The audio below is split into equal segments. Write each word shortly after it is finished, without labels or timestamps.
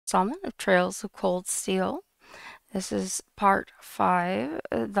installment of Trails of Cold Steel. This is part 5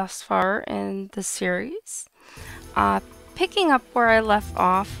 thus far in the series. Picking up where I left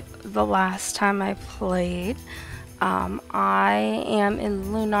off the last time I played, I am in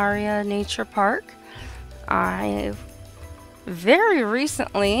Lunaria Nature Park. I very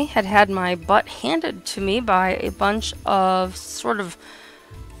recently had my butt handed to me by a bunch of sort of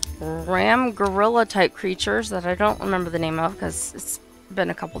ram gorilla type creatures that I don't remember the name of because it's been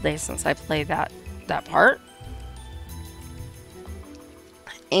a couple days since I played that part.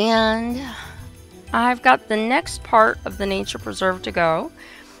 And I've got the next part of the nature preserve to go.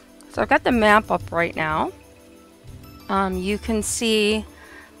 So I've got the map up right now. You can see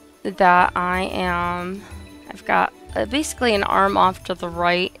that I've got basically an arm off to the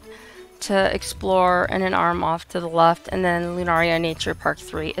right to explore and an arm off to the left, and then Lunaria Nature Park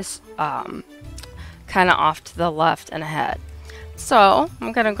 3 is kind of off to the left and ahead. So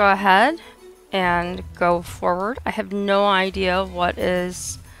I'm going to go ahead and go forward. I have no idea what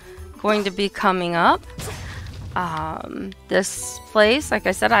is going to be coming up. This place, like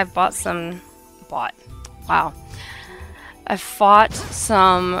I said, I've fought some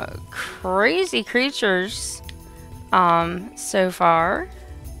crazy creatures so far.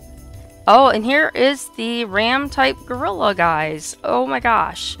 Oh, and here is the ram type gorilla, guys. Oh my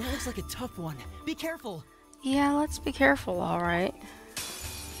gosh. That looks like a tough one. Be careful. Yeah, let's be careful, alright.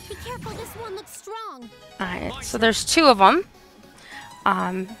 Be careful, this one looks strong. Alright, so there's 2 of them.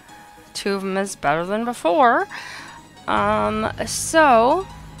 2 of them is better than before. So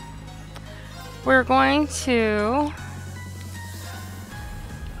we're going to...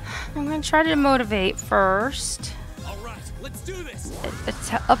 I'm going to try to motivate first. Alright, let's do this. It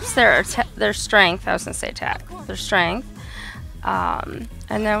ups their strength. I was going to say attack. Their strength.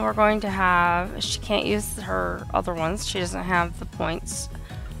 And then we're going to have... She can't use her other ones. She doesn't have the points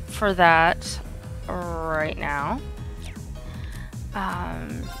for that right now.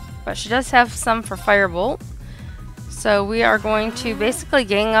 But she does have some for Firebolt. So we are going to basically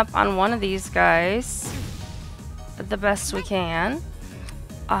gang up on one of these guys the best we can.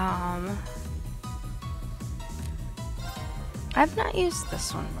 I've not used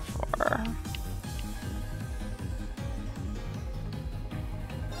this one before.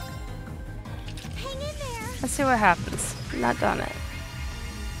 Hang in there. Let's see what happens. Not done it.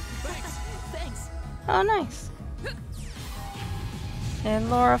 Thanks. Oh, nice.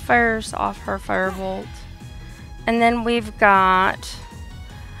 And Laura fires off her Firebolt. And then we've got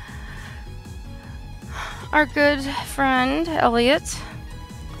our good friend Elliot.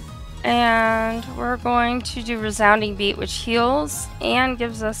 And we're going to do Resounding Beat, which heals and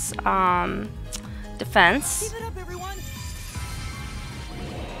gives us defense. Keep it up, everyone.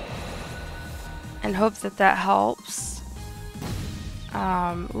 And hope that helps.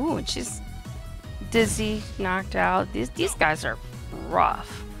 Ooh, and she's dizzy, knocked out. These guys are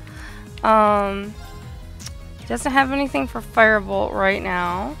rough. He doesn't have anything for Firebolt right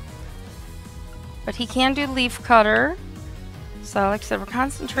now, but he can do Leaf Cutter. So like I said, we're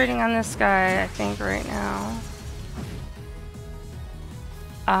concentrating on this guy, I think, right now.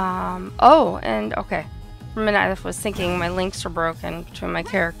 Oh, and okay. For a minute I was thinking my links are broken between my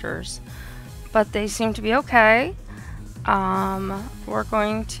characters, but they seem to be okay. We're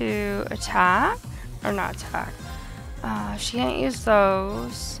going to attack, or not attack. She can't use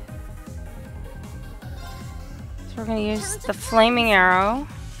those. So we're going to use the Flaming Arrow.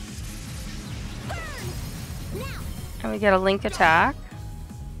 And we get a link attack.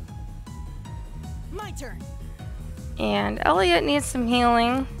 My turn. And Elliot needs some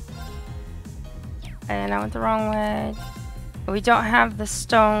healing. And I went the wrong way. We don't have the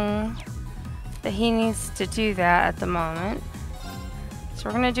stone that he needs to do that at the moment. So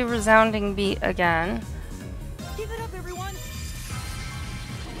we're going to do Resounding Beat again. Give it up, everyone.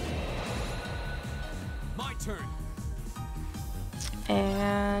 My turn.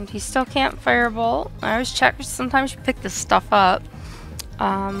 And he still can't Firebolt. I always check, sometimes you pick this stuff up.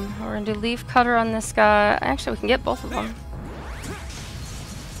 We're going to do Leaf Cutter on this guy. Actually, we can get both of them.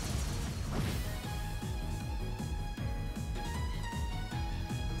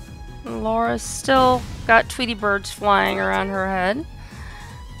 Laura's still got Tweety birds flying around her head.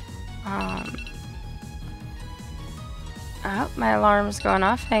 Oh, my alarm's going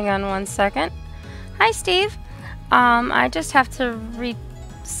off. Hang on 1 second. Hi, Steve. I just have to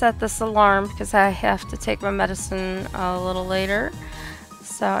reset this alarm because I have to take my medicine a little later.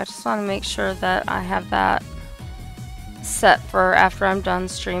 So I just want to make sure that I have that set for after I'm done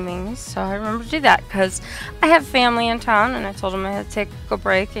streaming. So I remember to do that because I have family in town and I told them I had to take a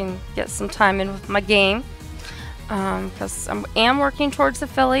break and get some time in with my game. because I am working towards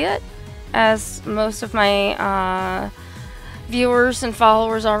affiliate, as most of my viewers and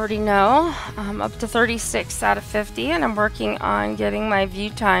followers already know. I'm up to 36 out of 50, and I'm working on getting my view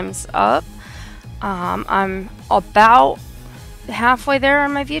times up. I'm about halfway there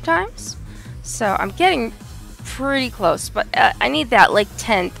on my view times, so I'm getting pretty close, but I need that like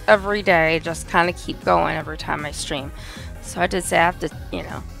 10th every day, just kind of keep going every time I stream. So I did say I have to, you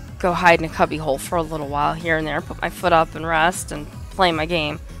know, go hide in a cubby hole for a little while here and there, put my foot up and rest and play my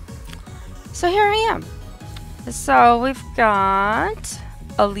game. So here I am. So we've got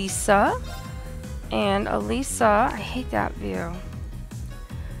Elisa, and Elisa, I hate that view.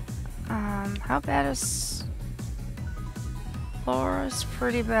 How bad is Laura's?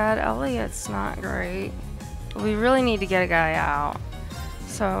 Pretty bad. Elliot's not great. We really need to get a guy out.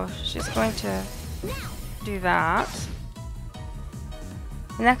 So she's going to do that.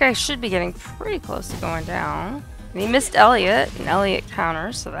 And that guy should be getting pretty close to going down. And he missed Elliot, and Elliot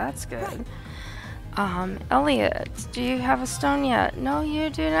counters, so that's good. Elliot, do you have a stone yet? No, you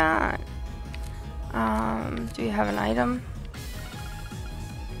do not. Do you have an item?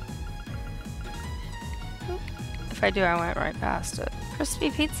 If I do, I went right past it.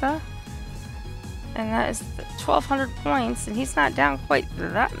 Crispy pizza. And that is 1,200 points, and he's not down quite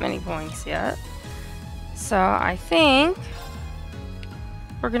that many points yet. So I think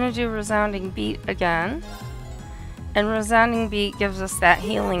we're gonna do Resounding Beat again. And Resounding Beat gives us that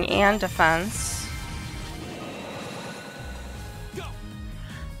healing and defense.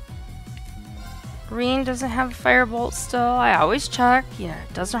 Reen doesn't have a firebolt still. I always check. Yeah,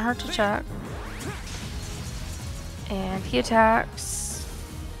 it doesn't hurt to check. And he attacks.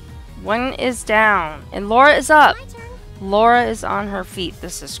 One is down. And Laura is up. Laura is on her feet.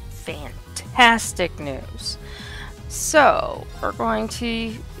 This is fantastic news. So, we're going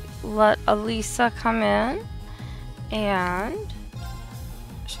to let Elisa come in. And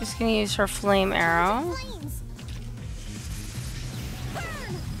she's going to use her flame arrow.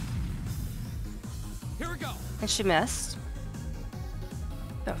 Here we go. And she missed.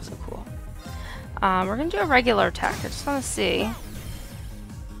 That was so cool. We're going to do a regular attack. I just want to see.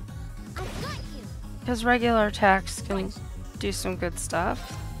 Because regular attacks can do some good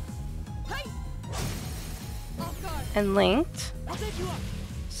stuff. And linked.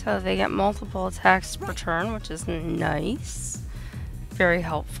 So they get multiple attacks per turn, which is nice. Very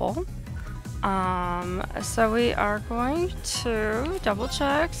helpful. So we are going to double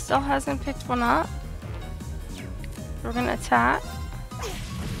check. Still hasn't picked one up. We're going to attack.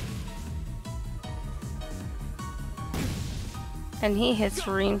 And he hits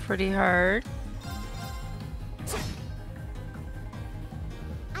Reen pretty hard.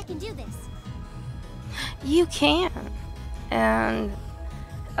 I can do this. You can. And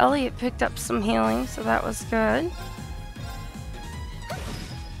Elliot picked up some healing, so that was good.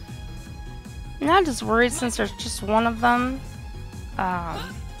 Not as worried since there's just one of them.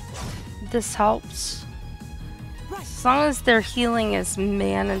 This helps. As long as their healing is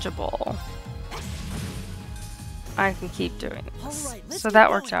manageable, I can keep doing this. So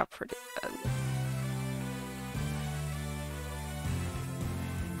that worked out pretty good.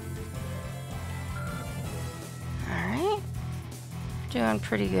 Alright. Doing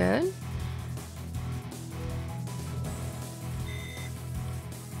pretty good.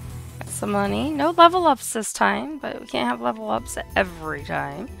 Got some money. No level ups this time, but we can't have level ups every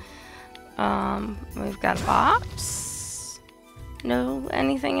time. We've got a box. No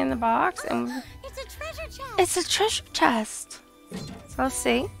anything in the box, and It's a treasure chest. it's a treasure chest. So let's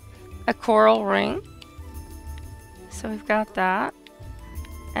see. A coral ring. So we've got that.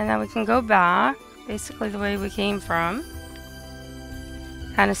 And then we can go back, basically the way we came from.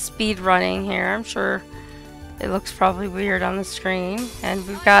 Kind of speed running here. I'm sure it looks probably weird on the screen. And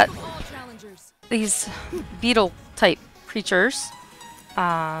we've got these beetle type creatures.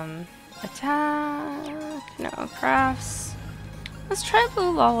 Attack. No, crafts. Let's try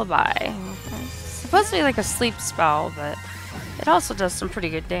Blue Lullaby. It's supposed to be like a sleep spell, but it also does some pretty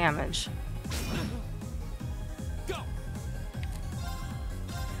good damage.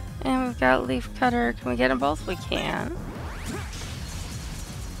 And we've got Leaf Cutter. Can we get them both? We can.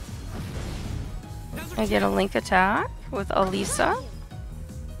 I get a link attack with Elisa.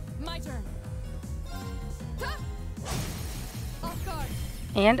 My turn.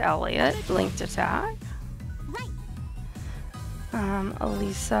 And Elliot. Linked attack.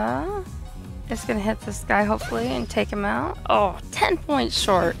 Elisa is going to hit this guy, hopefully, and take him out. Oh, 10 points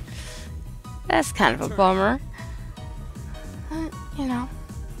short. That's kind of a bummer. But, you know,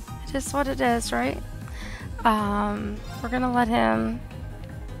 it is what it is, right? We're going to let him...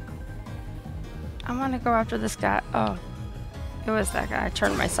 I want to go after this guy. Oh, it was that guy. I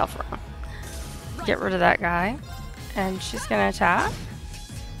turned myself around. Get rid of that guy. And she's going to attack.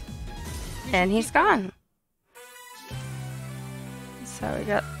 And he's gone. So we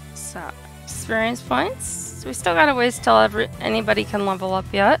got some experience points. So we still got a ways till anybody can level up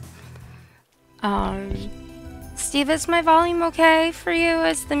yet. Steve, is my volume okay for you?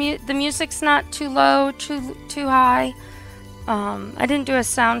 Is the music's not too low, too high? I didn't do a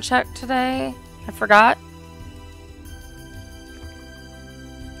sound check today. I forgot.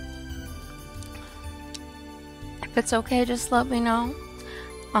 If it's okay, just let me know.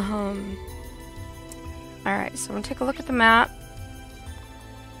 Alright, so I'm gonna take a look at the map.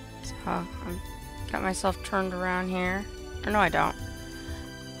 So I've got myself turned around here. Or no, I don't.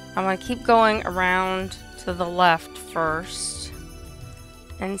 I'm gonna keep going around to the left first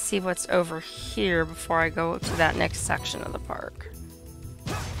and see what's over here before I go to that next section of the park.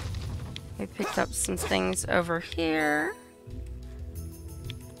 I picked up some things over here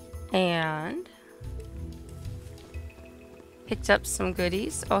and picked up some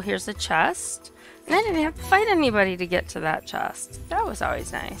goodies. Oh, here's a chest. And I didn't have to fight anybody to get to that chest. That was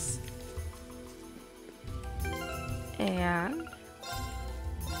always nice. And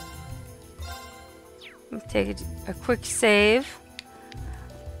take a quick save.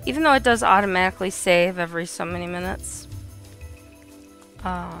 Even though it does automatically save every so many minutes.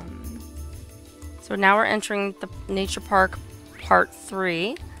 So now we're entering the Nature Park Part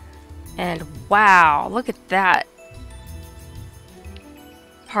 3. And wow, look at that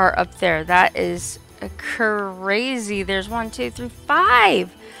part up there. That is crazy. There's 1, 2, 3,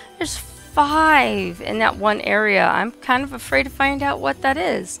 5. There's 5 in that one area. I'm kind of afraid to find out what that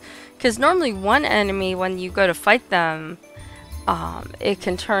is. Because normally one enemy, when you go to fight them, it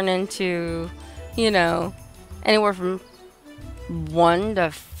can turn into, you know, anywhere from 1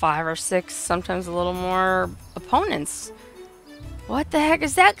 to 5 or 6, sometimes a little more opponents. What the heck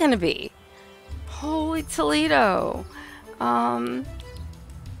is that going to be? Holy Toledo. That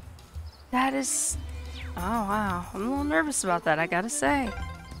is... Oh, wow. I'm a little nervous about that, I gotta say.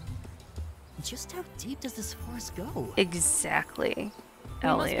 Just how deep does this forest go? Exactly, We must be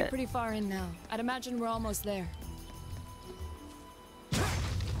Elliot. pretty far in now. I'd imagine we're almost there.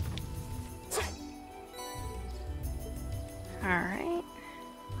 Alright.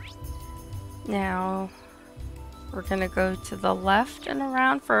 Now, we're gonna go to the left and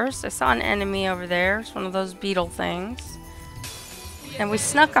around first. I saw an enemy over there. It's one of those beetle things. And we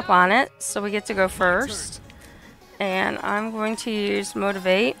snuck up on it, so we get to go first. And I'm going to use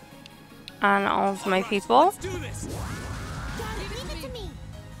Motivate on all of my people. Let's do this. Leave it to me.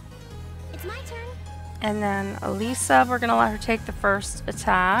 It's my turn. And then Elisa, we're gonna let her take the first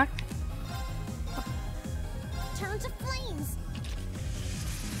attack. Turn to flames.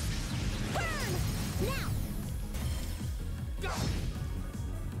 Burn! Now!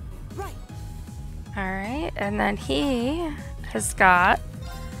 Right. Alright, and then he has got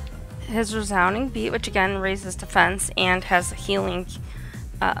his resounding beat, which again raises defense and has a healing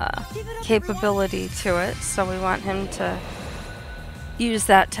capability to it. So we want him to use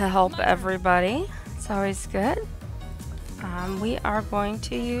that to help everybody. It's always good. We are going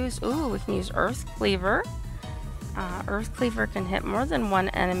to use, we can use Earth Cleaver. Earth Cleaver can hit more than one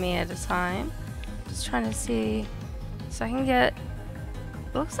enemy at a time. Just trying to see, so I can get,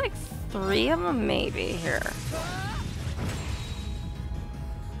 it looks like 3 of them maybe here.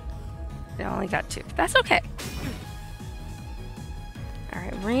 I only got 2. That's okay.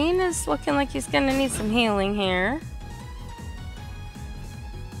 Alright, Reen is looking like he's gonna need some healing here.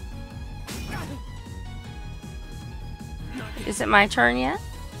 Is it my turn yet?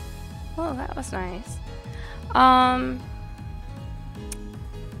 Oh, that was nice.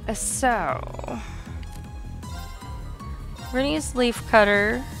 So we're gonna use Leaf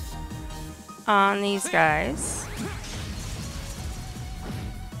Cutter on these guys.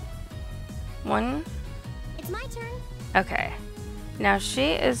 1. It's my turn. Okay. Now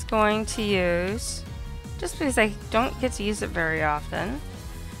she is going to use, just because I don't get to use it very often,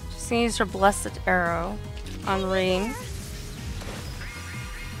 she's going to use her Blessed Arrow on Reem.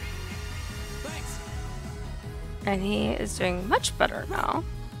 Thanks. And he is doing much better now.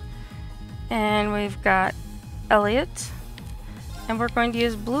 And we've got Elliot. And we're going to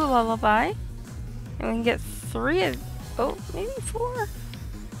use Blue Lullaby. And we can get 3 of, oh, maybe 4.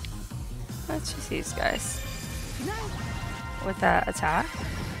 Let's just use guys. With that attack.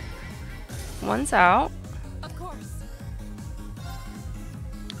 1's out. Of course.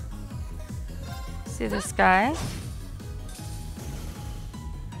 See this guy?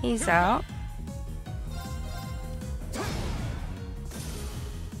 He's out.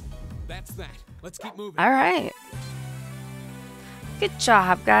 That's that. Let's keep moving. All right. Good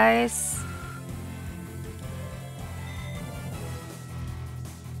job, guys.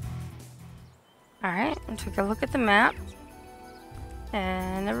 All right, and take a look at the map.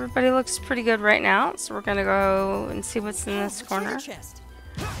 And everybody looks pretty good right now, so we're gonna go and see what's in this corner. Chest.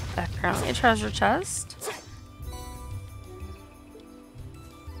 Apparently a treasure chest.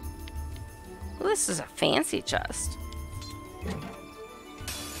 Ooh, this is a fancy chest.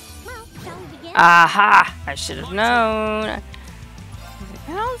 Well, shall we begin? Aha! I should have known. I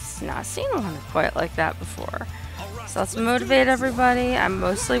don't not seen one quite like that before. So let's motivate everybody. I'm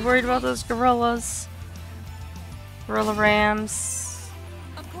mostly worried about those gorillas. Gorilla rams.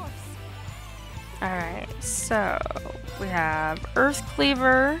 Of course. Alright, so we have Earth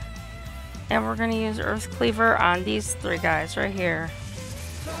Cleaver. And we're going to use Earth Cleaver on these three guys right here.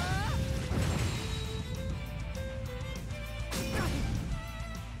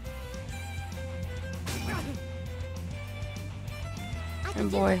 Oh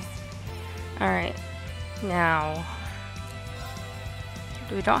boy. Alright. Now.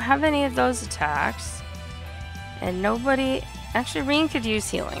 We don't have any of those attacks. And nobody... Actually, Reen could use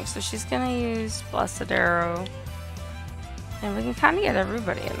healing. So she's going to use Blessed Arrow. And we can kind of get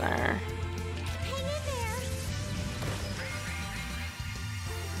everybody in there. Hang in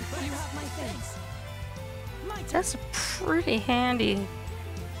there. You have my thanks. My turn. That's a pretty handy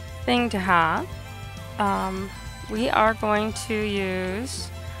thing to have. We are going to use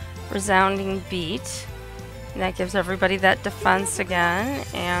Resounding Beat. And that gives everybody that defense again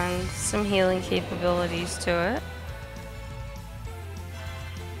and some healing capabilities to it.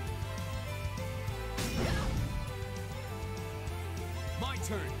 My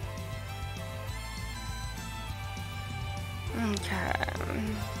turn. Okay.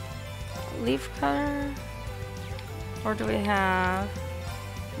 Leaf Cutter. Or do we have...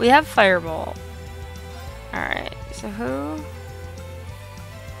 We have Firebolt. Alright, so who?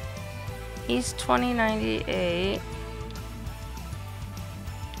 He's 2098.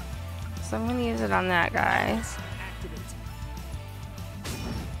 So I'm gonna use it on that guy. Activate.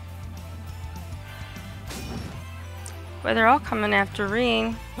 But they're all coming after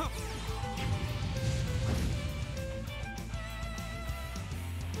Reen.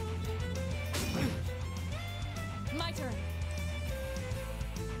 My turn.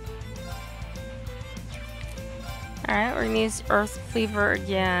 Alright, we're gonna use Earth Cleaver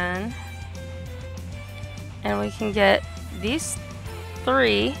again. And we can get these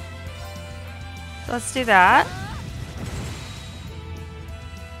three. So let's do that.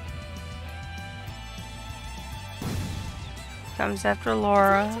 Comes after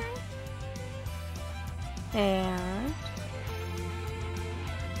Laura. And...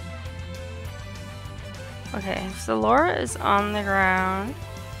 Okay, so Laura is on the ground.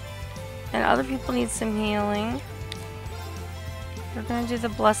 And other people need some healing. We're gonna do the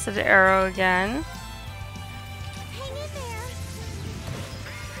Blessed Arrow again. Hang in there.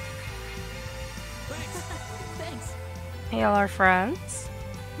 Thanks. Heal our friends.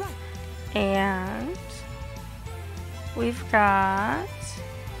 Right. And we've got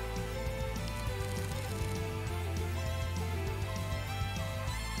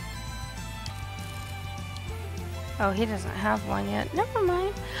oh, he doesn't have one yet. Never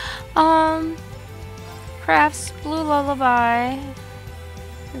mind. Crafts Blue Lullaby.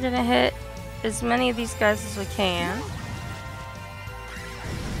 We're gonna hit as many of these guys as we can.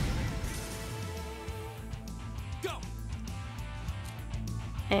 Go.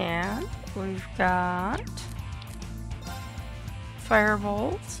 And we've got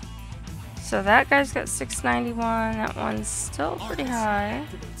Firebolt. So that guy's got 691. That one's still pretty high.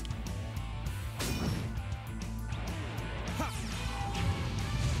 Activate.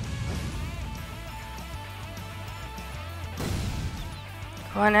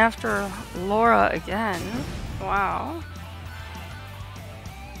 Going after Laura again. Wow.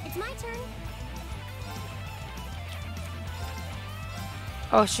 It's my turn.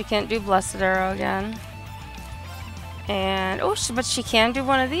 Oh, she can't do Blessed Arrow again. And, oh, but she can do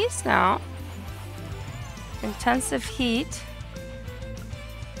one of these now. Intensive Heat.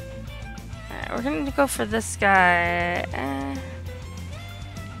 Alright, we're going to go for this guy.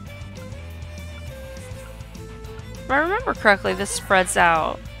 If I remember correctly, this spreads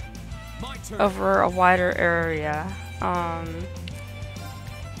out My turn. over a wider area.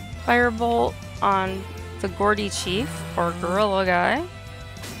 Firebolt on the Gordy Chief, or Gorilla guy.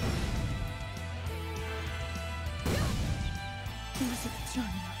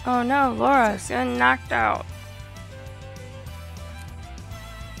 Oh no, Laura's getting knocked out.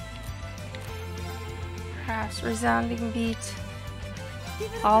 Crash, Resounding Beat.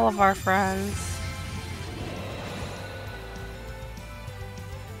 All of our friends.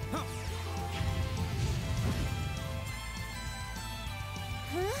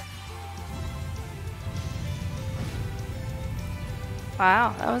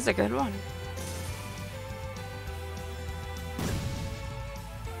 Wow, that was a good one.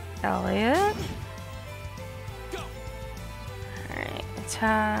 Elliot. Alright,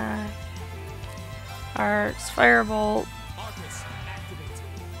 attack. Arts, firebolt.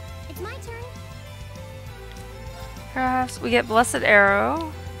 It's my turn. Crafts. We get Blessed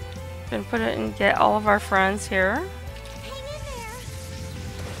Arrow. Can put it and get all of our friends here. Hang in there.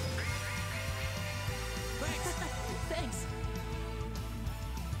 Thanks.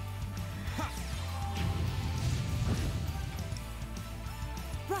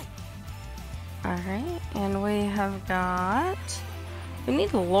 Right. Alright, and we have got... We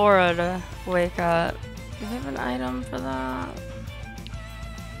need Laura to wake up. Do we have an item for that?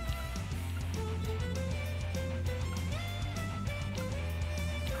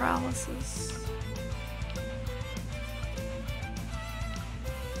 Paralysis.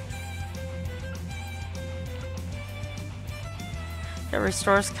 It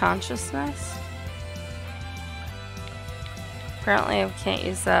restores consciousness. Apparently I can't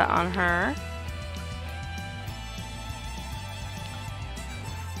use that on her.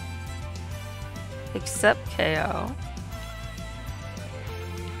 Except KO.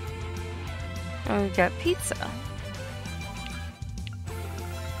 And we've got pizza.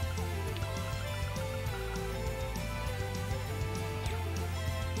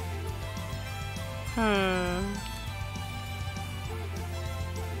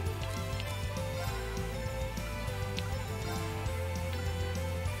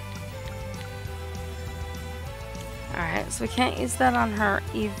 Alright, so we can't use that on her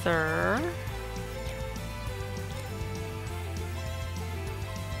either.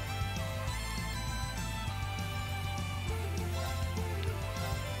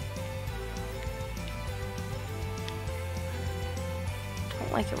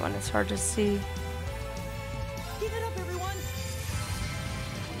 Don't like it when it's hard to see. Give it up, everyone.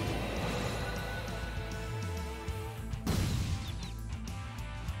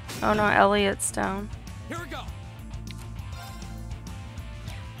 Oh no, Elliot's down. Here we go.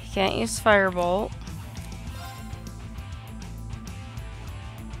 He can't use Firebolt.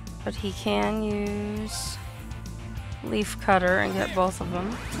 But he can use Leaf Cutter and get both of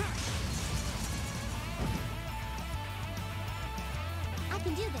them. I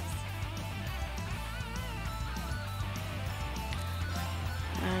can do this.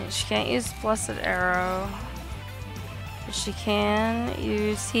 Alright, she can't use Blessed Arrow. But she can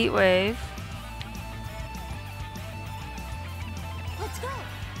use Heat Wave. Let's go.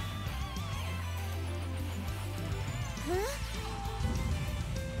 Huh?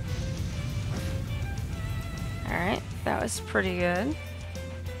 Alright, that was pretty good.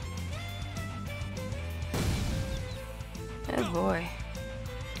 Oh boy.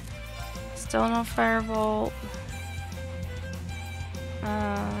 Still no Firebolt.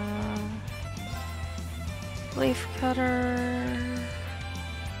 Leaf Cutter.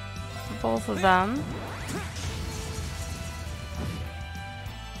 Both of them.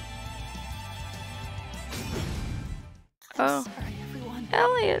 Oh, Sorry, everyone.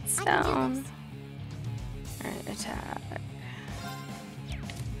 Elliot's down. Alright, attack.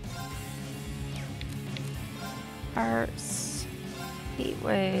 Arts. Heat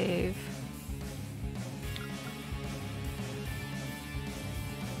Wave.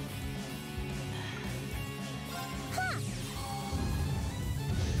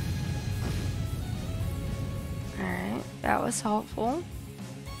 Alright, that was helpful.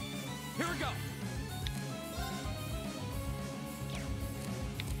 Here we go.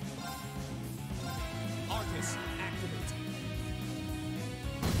 Arcus, activate.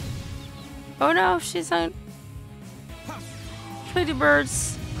 Oh no, she's on Tweety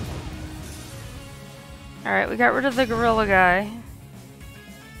Birds. Alright, we got rid of the gorilla guy.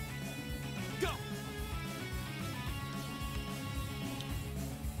 Go.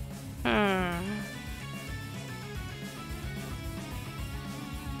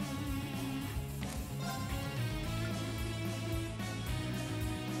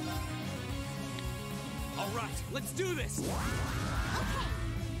 All right, let's do this.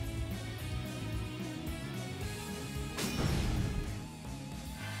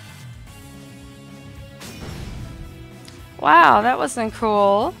 Wow, that wasn't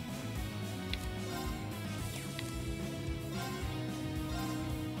cool.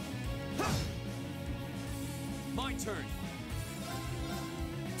 My turn.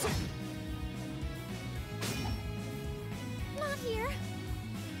 Not here.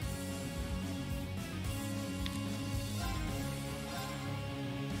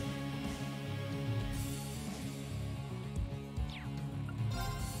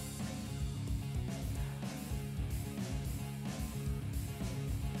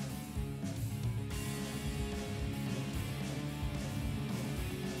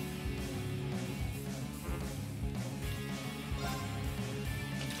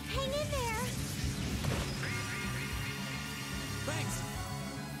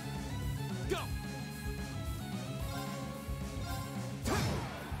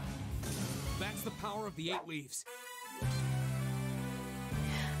 That's the power of the 8 leaves.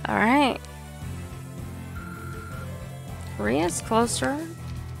 Alright. Rhea's closer.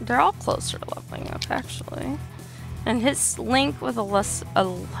 They're all closer leveling up, actually. And his link with Alyssa,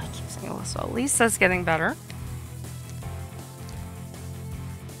 I keep saying Alyssa, Lisa's getting better.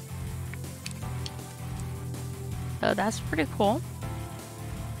 So that's pretty cool.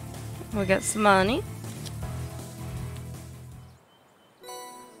 We get some money.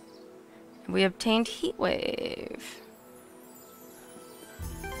 We obtained Heat Wave.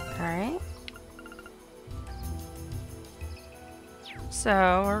 Alright.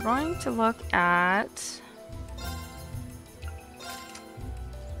 So we're going to look at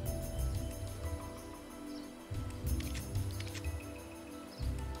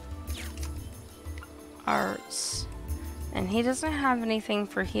arts. And he doesn't have anything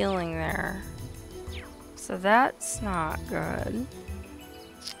for healing there. So that's not good.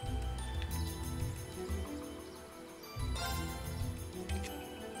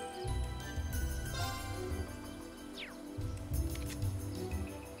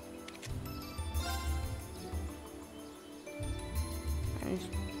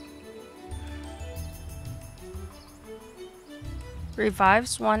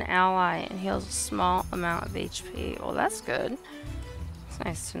 Revives one ally and heals a small amount of HP. Well, that's good. It's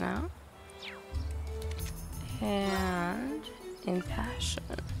nice to know. And Impassion.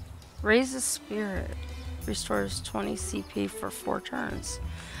 Raises spirit. Restores 20 CP for 4 turns.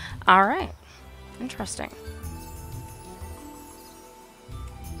 Alright. Interesting.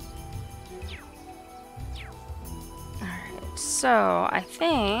 Alright. So, I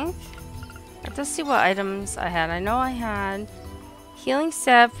think... Let's see what items I had. I know I had... Healing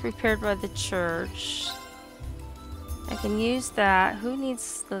Salve prepared by the church. I can use that. Who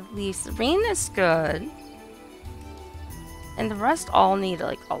needs the least? Rena's good. And the rest all need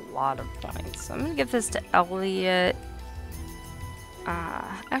like a lot of points. So I'm going to give this to Elliot.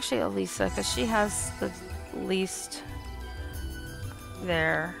 Actually Elisa, because she has the least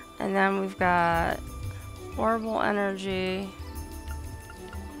there. And then we've got Horrible Energy.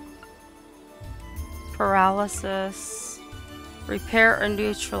 Paralysis. Repair or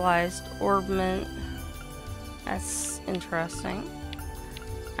neutralized orbment. That's interesting.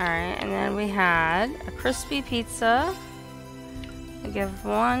 Alright, and then we had a crispy pizza. I give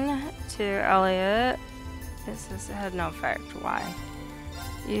one to Elliot. This had no effect. Why?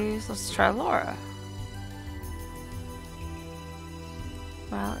 Let's try Laura.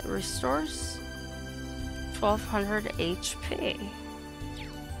 Well, it restores 1200 HP.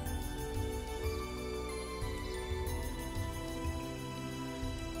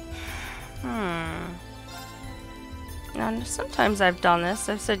 Now, sometimes I've done this.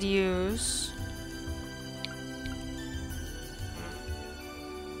 I've said use.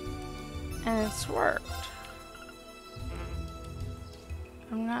 And it's worked.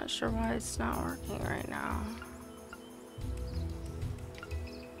 I'm not sure why it's not working right now.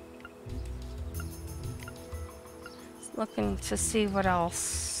 Just looking to see what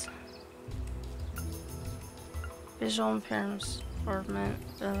else. Visual impairments, orbment,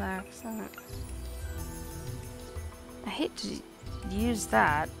 relaxant. I hate to use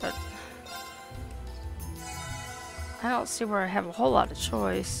that, but I don't see where I have a whole lot of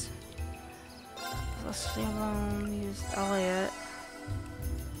choice. Let's see, use Elliot.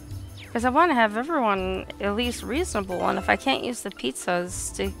 Because I want to have everyone at least reasonable, and if I can't use the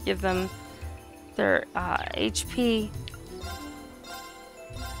pizzas to give them their HP,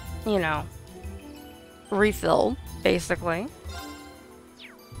 you know, refilled, basically.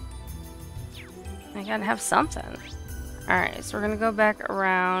 I gotta have something. Alright, so we're gonna go back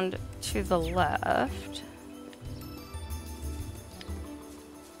around to the left.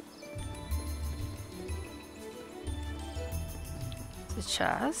 The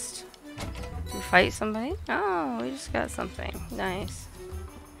chest. Did we fight somebody? Oh, we just got something. Nice.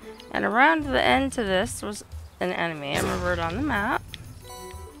 And around the end to this was an enemy. I remember it on the map.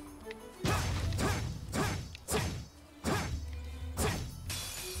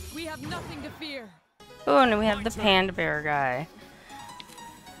 We have nothing to fear. Oh, and we have the panda bear guy.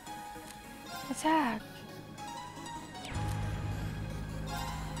 Attack.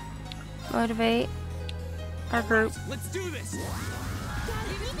 Motivate our group. Let's do this.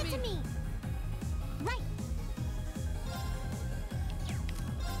 Daddy, leave it to me. Right.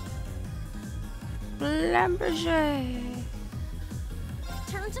 Lamberger.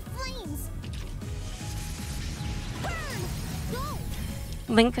 Turn to flames. Burn. Go.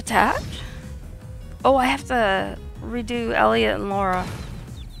 Link attack. Oh, I have to redo Elliot and Laura.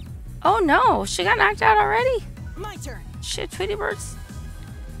 Oh no, she got knocked out already. My turn. Shit, Tweety Birds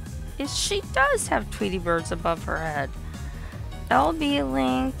is she does have Tweety birds above her head. LB,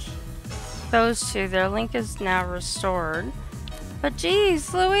 Link, those two, their Link is now restored. But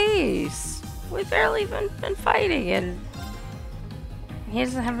geez, Louise, we've barely even been fighting and he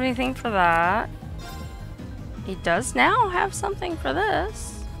doesn't have anything for that. He does now have something for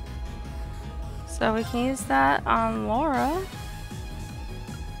this. So we can use that on Laura.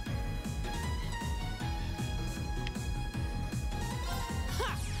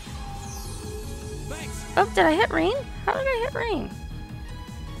 Thanks. Oh, did I hit Reen? How did I hit Reen?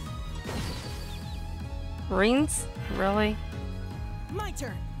 Reen's? Really? My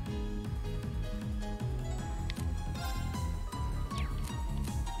turn.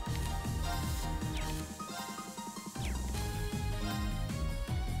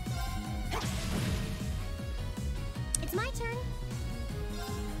 It's my turn.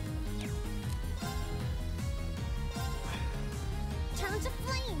 Turn to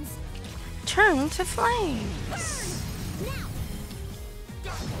flames. Turn to flames. Now.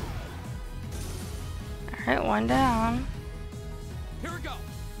 Alright, one down. Here we go.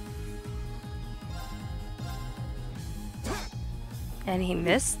 And he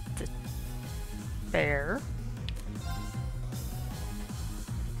missed the bear.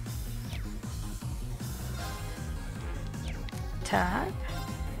 Attack.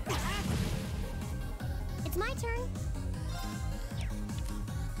 It's my turn.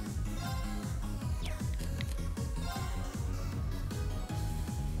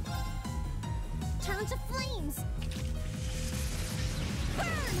 Turn to flames. Burn.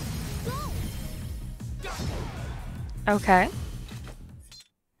 Go. Okay.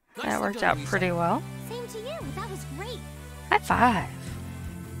 That Nicely worked done, out Lisa. pretty well. Same to you. That was great. High five.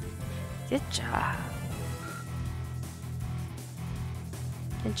 Good job.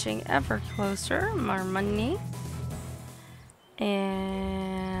 Inching ever closer. More money.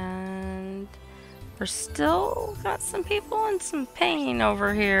 And we're still got some people in some pain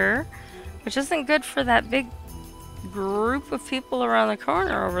over here, which isn't good for that big group of people around the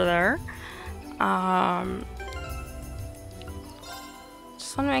corner over there.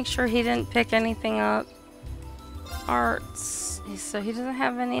 Just want to make sure he didn't pick anything up. Arts, so he doesn't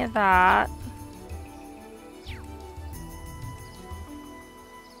have any of that.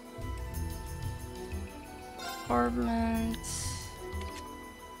 Ornament,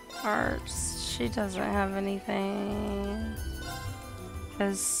 arts, she doesn't have anything.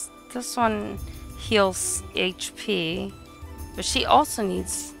 Because this one heals HP, but she also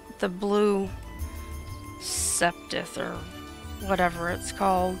needs the blue septith or whatever it's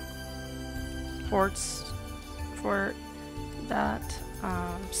called. Quartz for that.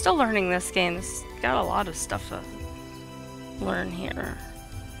 Still learning this game. It's got a lot of stuff to learn here.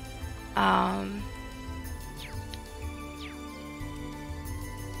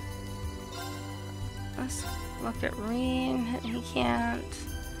 Let's look at Reen. He can't.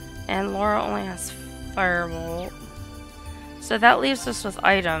 And Laura only has Firebolt. So that leaves us with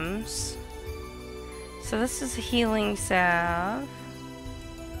items. So this is a healing salve.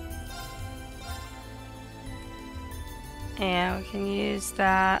 And we can use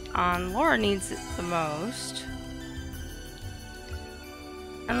that on Laura needs it the most.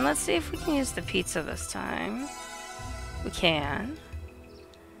 And let's see if we can use the pizza this time. We can.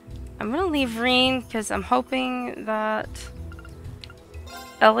 I'm gonna leave Reen because I'm hoping that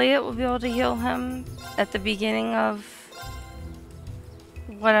Elliot will be able to heal him at the beginning of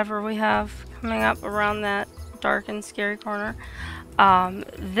whatever we have coming up around that dark and scary corner.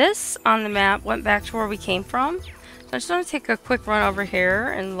 This on the map went back to where we came from. So I just want to take a quick run over here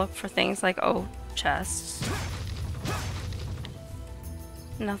and look for things like, oh, chests.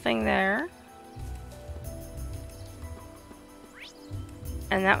 Nothing there.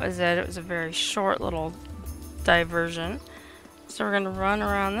 And that was it. It was a very short little diversion. So we're going to run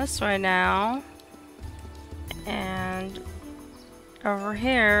around this way now. And over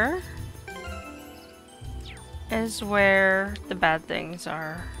here is where the bad things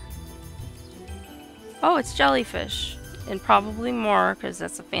are. Oh, it's jellyfish. And probably more because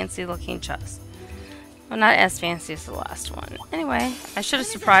that's a fancy looking chest. Well, not as fancy as the last one. Anyway, I should have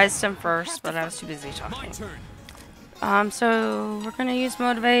surprised him first, but I was too busy My talking. turn. So we're gonna use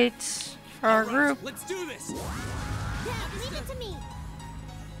motivate for our group Let's do this. Yeah, leave it to me.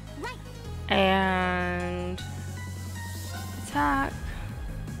 Right. and attack,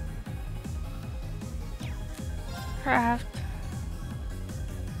 craft,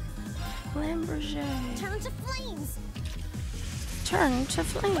 Lamberger, Turn to flames. turn to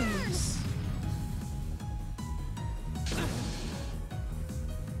flames.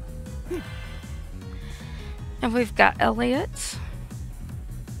 And we've got Elliot.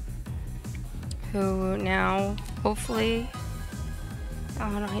 who now, hopefully... Oh,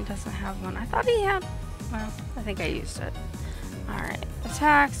 no, he doesn't have one. I thought he had... Well, I think I used it. Alright.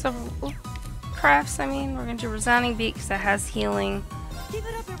 Attacks of... crafts, I mean. We're going to do Resounding Beat because that has healing Keep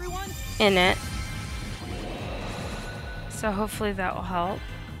it up, everyone. in it. So hopefully that will help.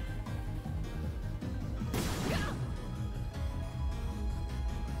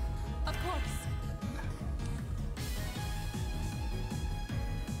 Of course.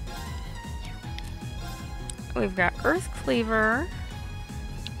 We've got Earth Cleaver.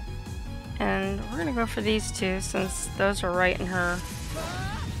 And we're going to go for these two since those are right in her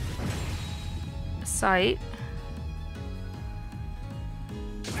sight.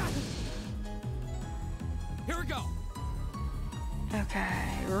 Here we go. Okay,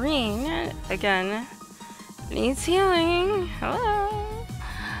 Reen, again, needs healing. Hello.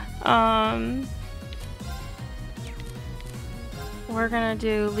 We're gonna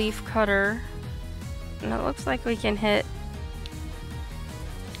do Leaf Cutter. And it looks like we can hit...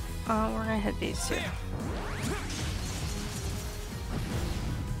 we're gonna hit these two.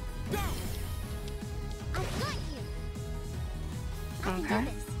 I've got you. I can Okay. do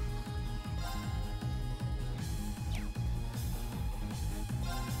this.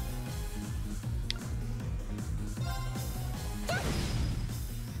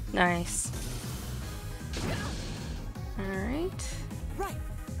 Nice. Alright. Right.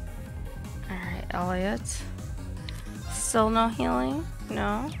 Alright, Elliot. Still no healing?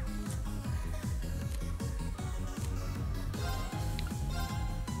 No.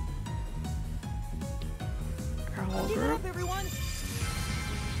 Our whole Keep it group. up, everyone.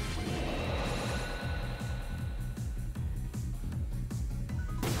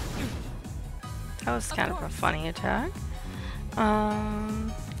 That was kind of a funny attack.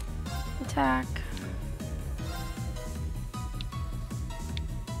 Attack.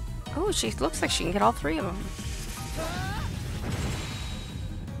 Oh, she looks like she can get all three of them.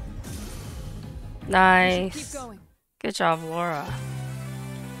 Keep Nice. going. Good job, Laura.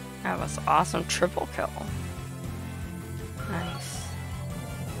 That was awesome. Triple kill. Nice.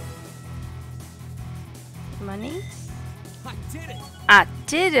 Money? I did it. I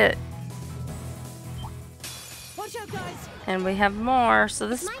did it! Watch out, guys. And we have more, so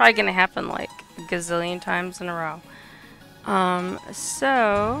this is probably gonna happen like a gazillion times in a row.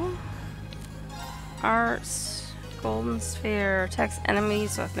 So... Arts, Golden Sphere, attacks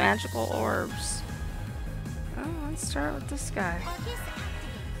enemies with magical orbs. Oh, let's start with this guy. Arcus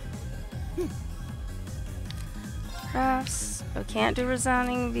activate. Crafts, we can't do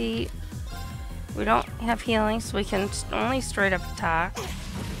Resounding Beat. We don't have healing, so we can only straight up attack.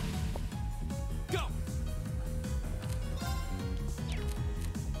 Go.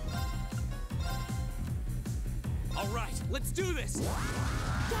 All right, let's do this.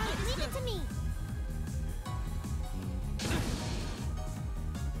 Got it. Leave it to me.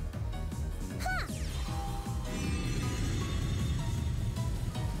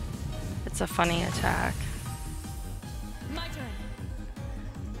 It's a funny attack. My turn.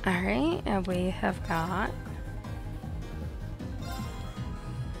 Alright, and we have got...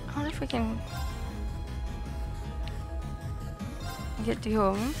 I wonder if we can get two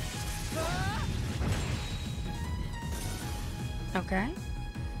of them. Okay.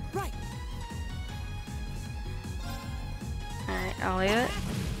 Right. Alright, Elliot.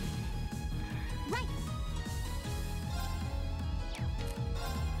 Right.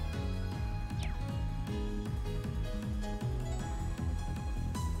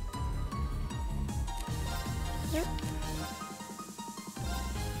 Yep.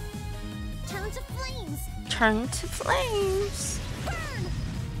 Turn to flames. Turn to flames. Burn.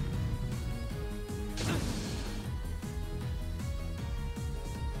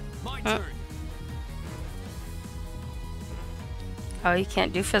 My turn. Oh, he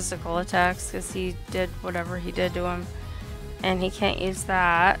can't do physical attacks because he did whatever he did to him. And he can't use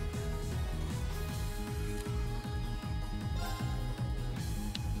that.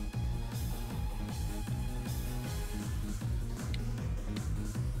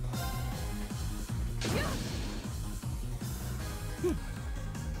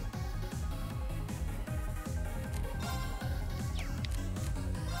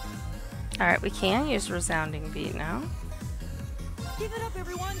 Alright, we can use Resounding Beat now. Keep it up,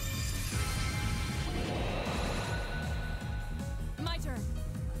 everyone. My turn.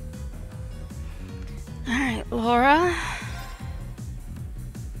 Alright, Laura.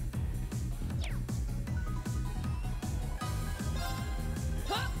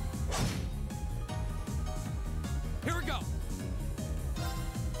 Ha! Here we go.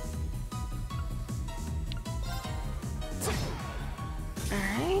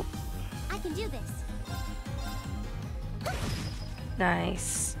 Alright. I can do this.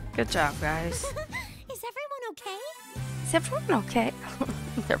 Nice. Good job, guys. Is everyone okay? Is everyone okay?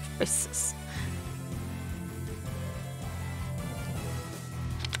 Their voices.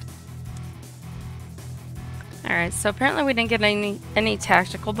 Alright, so apparently we didn't get any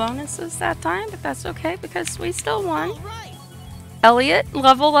tactical bonuses that time, but that's okay because we still won. All right. Elliot,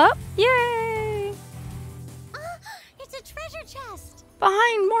 level up. Yay! It's a treasure chest.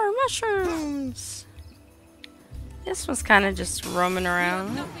 Behind more mushrooms. This one's kind of just roaming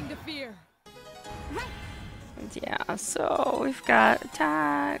around. Nothing to fear. Yeah, so we've got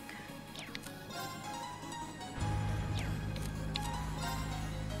attack.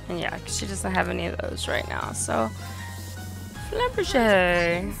 And yeah, 'cause she doesn't have any of those right now, so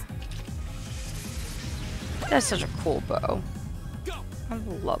Flabbergé. That's such a cool bow. Go. I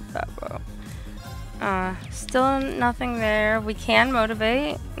love that bow. Still nothing there. We can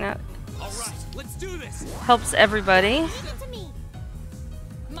motivate. No, All right. Let's do this. helps everybody. Leave it to me.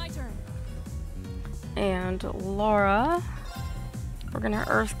 My turn. And Laura, we're gonna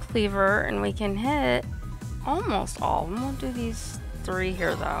Earth Cleaver, and we can hit almost all of them. We'll do these 3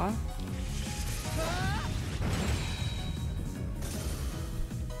 here, though.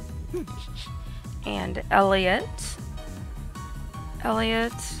 And Elliot.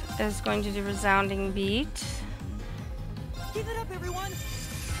 Elliot is going to do Resounding Beat. Give it up, everyone.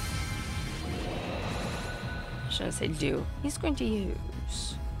 I shouldn't say do. He's going to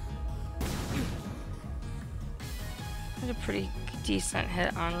use. Did a pretty decent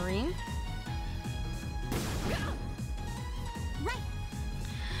hit on Reen. Right.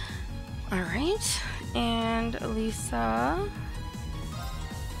 Alright, and Lisa.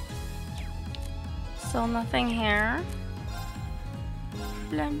 Still nothing here.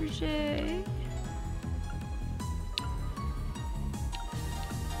 Flabbergé.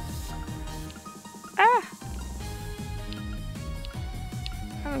 Ah!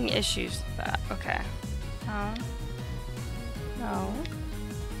 Having issues with that. Okay. No. No.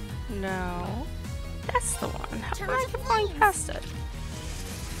 No. That's the one. How come I keep going past it?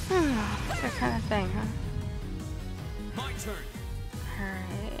 That kind of thing, huh? My turn.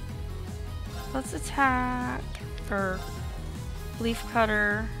 Alright. Let's attack. Or leaf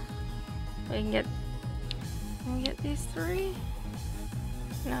cutter. We can get these 3?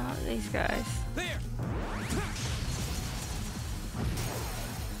 No, these guys. There.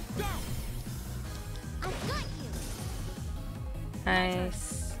 Go. I've got you.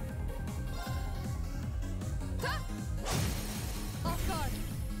 Nice. Off guard.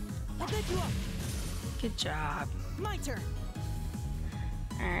 I'll pick you up. Good job. My turn.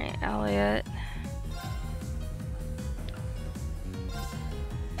 Alright, Elliot.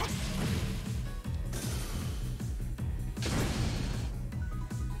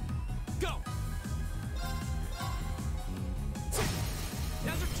 Go.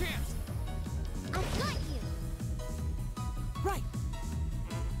 Now's our chance. I've got you. Right.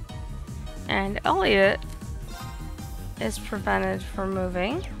 And Elliot is prevented from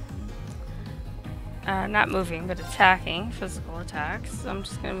moving. Not moving, but attacking, physical attacks. So I'm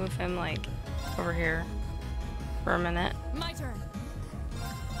just gonna move him like over here for a minute. My turn.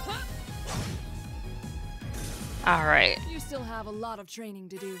 Alright. You still have a lot of training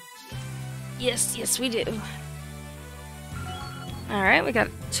to do. Yes, yes we do. Alright, we got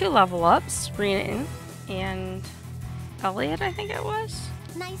 2 level ups, Rena and Elliot, I think it was.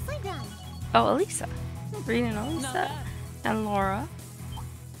 Nicely done. Oh, Elisa. Rena and Not Elisa. bad. And Laura.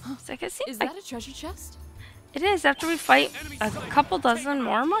 So I can see Is like that a treasure chest? it is after we fight Enemy a sighted. couple Take dozen her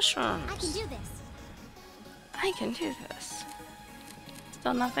more out. mushrooms. I can do this. I can do this.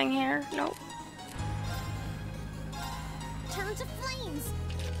 Still nothing here? Nope. Turn to flames.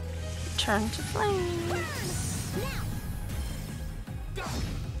 Turn to flames. Burn. Now. Go.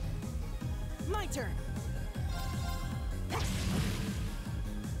 My turn.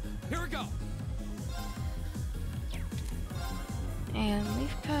 Here we go. And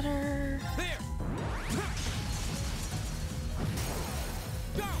leaf cutter. There.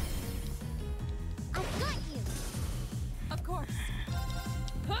 Go. I've got you. Of course.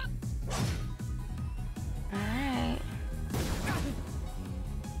 Huh? Alright.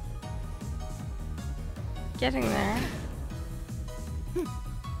 Getting there.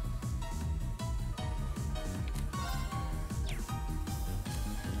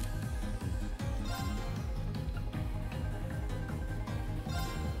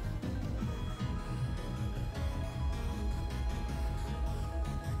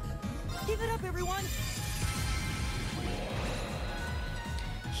 Give it up, everyone.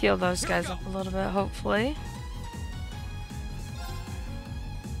 Heal those guys up a little bit, hopefully.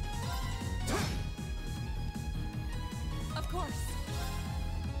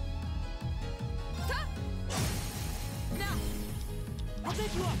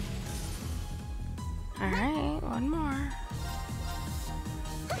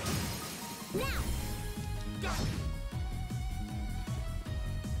 Now! Go!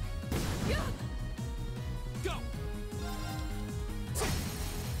 Go!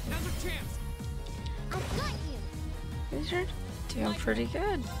 Now's your chance! I've got you! These are doing pretty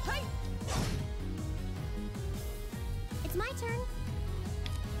good. Hey! It's my turn.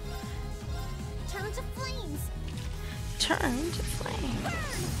 Turn to flames! Turn to flame. Burn!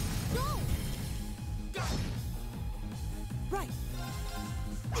 Go! Go! Right.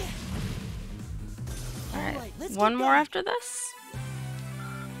 Alright, Alright, let's one get more going. after this.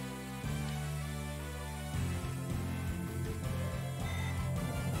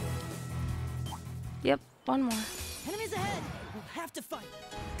 Yep, one more. Enemies ahead. We'll have to fight.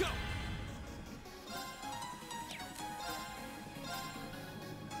 Go!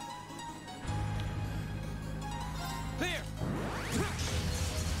 There!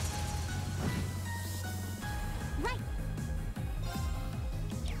 Right!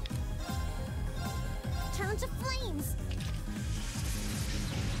 Turn to flames!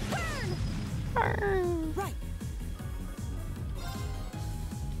 Burn! Burn. Right.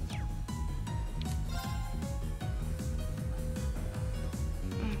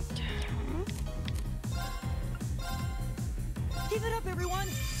 Keep it up, everyone.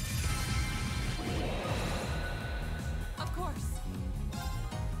 Of course.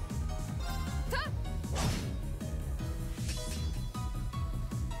 Go!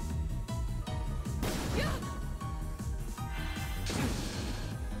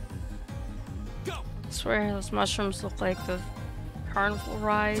 I swear those mushrooms look like the carnival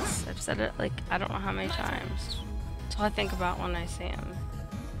rides. I've said it like I don't know how many times. That's all I think about when I see them.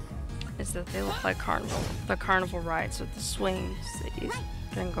 Is that they look like the carnival rides with the swings that you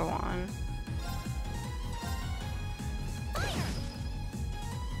can go on.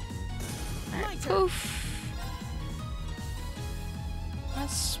 Alright, poof.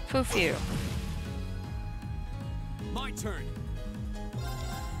 Let's poof you. My turn!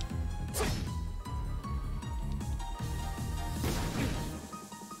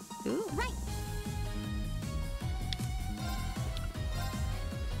 Ooh. Right!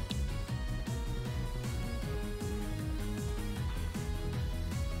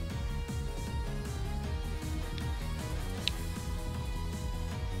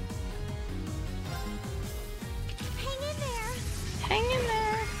 Hang in there! Hang in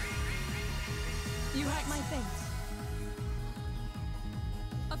there. You have my thanks.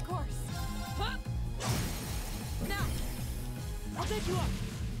 Of course. Huh? Now. I'll take you up!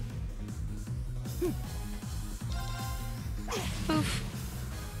 Poof.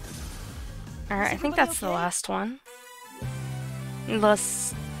 Alright, I think that's the last one.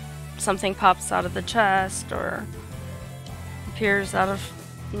 Unless something pops out of the chest or appears out of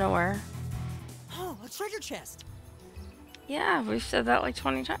nowhere. Oh, a treasure chest. Yeah, we've said that like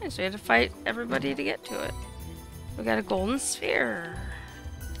 20 times. We had to fight everybody to get to it. We got a golden sphere.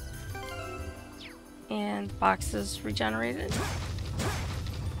 And the box is regenerated.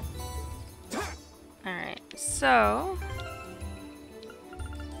 Alright, so...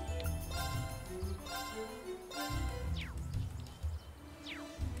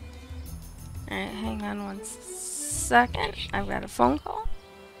 Alright, hang on one second. I've got a phone call.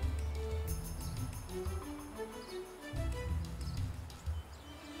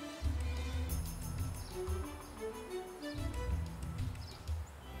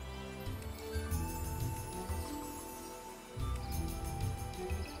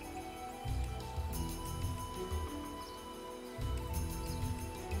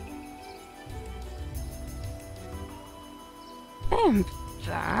 I'm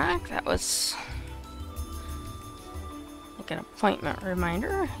back. That was like an appointment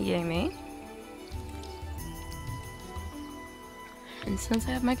reminder. Yay me. And since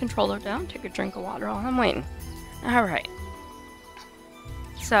I have my controller down, take a drink of water while I'm waiting. Alright.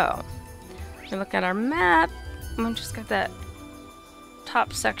 So, we look at our map. We just got that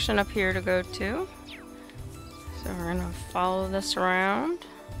top section up here to go to. So we're gonna follow this around.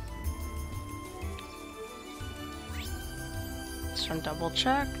 Just gonna double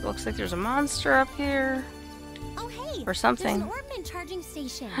check. Looks like there's a monster up here. Oh hey! Or something. There's an orbman charging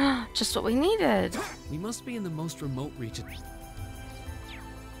station. Just what we needed. We must be in the most remote region.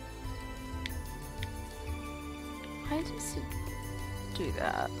 Why does it do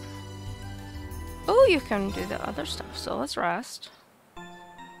that? Oh, you can do the other stuff, so let's rest.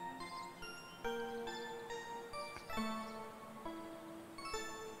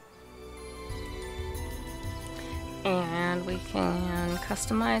 And we can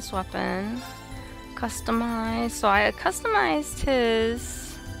customize weapon. Customize. So I customized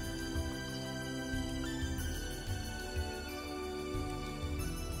his.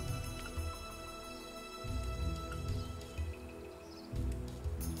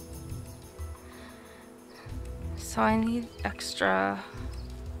 So I need extra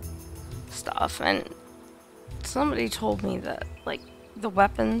stuff, and somebody told me that, like, the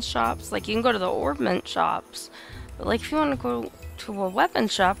weapons shops, like, you can go to the ordnance shops, but, like, if you want to go to a weapon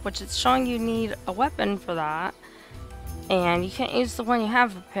shop, which it's showing you need a weapon for that, and you can't use the one you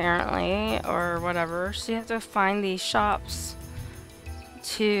have apparently, or whatever, so you have to find these shops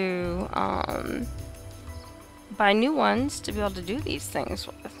to buy new ones to be able to do these things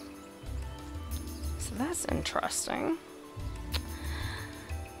with. So that's interesting.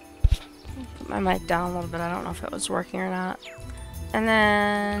 Put my mic down a little bit, I don't know if it was working or not. And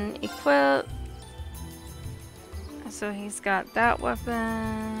then equip. So he's got that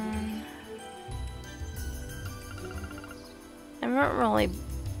weapon. I haven't really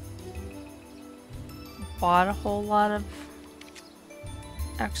bought a whole lot of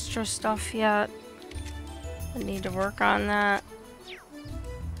extra stuff yet. I need to work on that.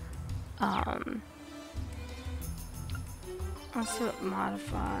 Let's see what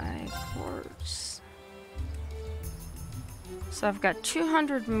modify quartz. So I've got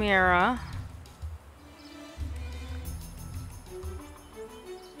 200 Mira.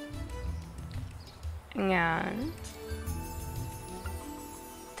 And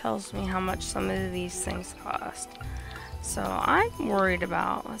tells me how much some of these things cost. So I'm worried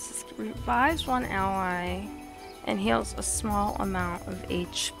about, let's just revives one ally and heals a small amount of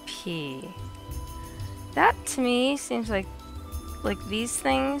HP. That to me seems like these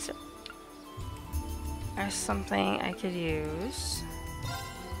things are something I could use.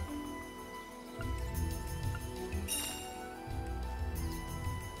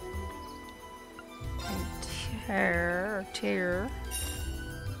 And tear.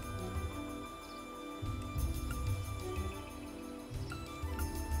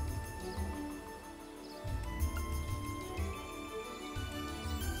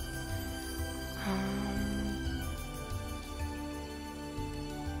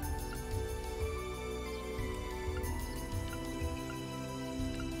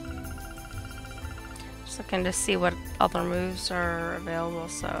 Just looking to see what other moves are available,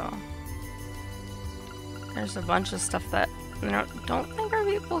 so there's a bunch of stuff that I don't think our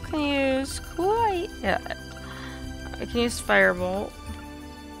people can use quite yet. I can use Firebolt.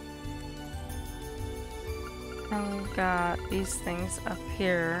 And we've got these things up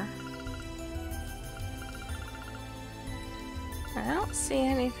here. I don't see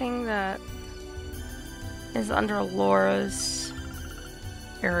anything that is under Laura's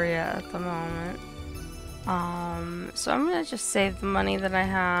area at the moment. So I'm gonna just save the money that I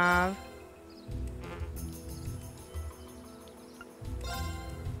have.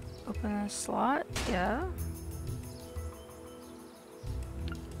 Open a slot, yeah.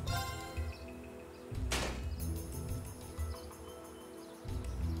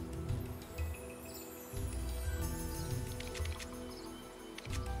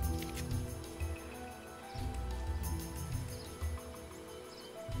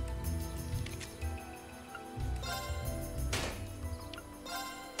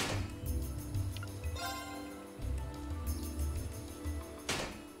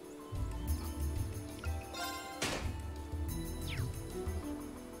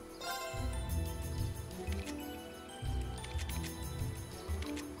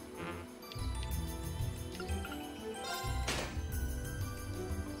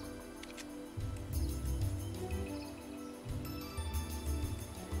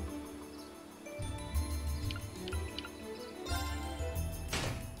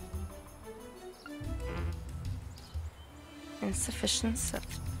 Insufficient set.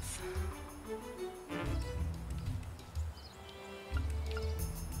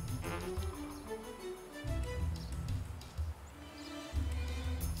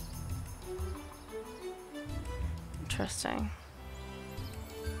 Interesting.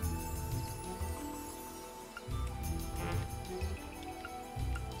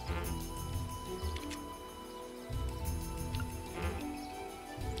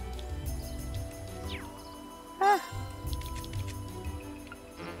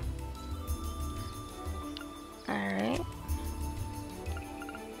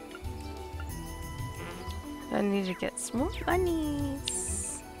 I need to get some more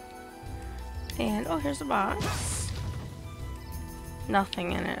bunnies. And oh, here's a box.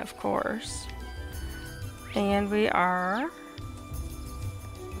 Nothing in it, of course. And we are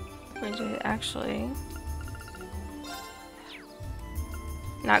going to actually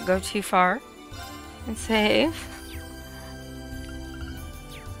not go too far and save.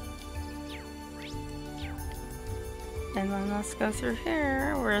 And then let's go through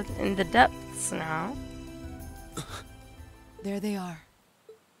here. We're in the depths now. There they are.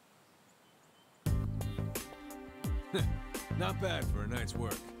 Not bad for a night's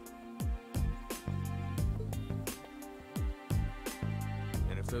work.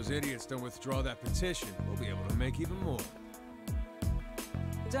 And if those idiots don't withdraw that petition, we'll be able to make even more.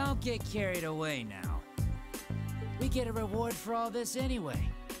 Don't get carried away now. We get a reward for all this anyway.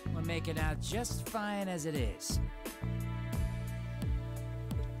 We're making out just fine as it is.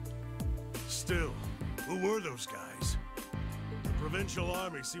 Still, who were those guys? The provincial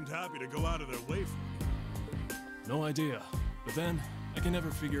army seemed happy to go out of their way for me. No idea. But then, I can never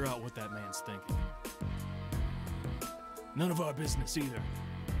figure out what that man's thinking. None of our business either.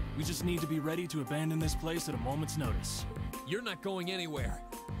 We just need to be ready to abandon this place at a moment's notice. You're not going anywhere.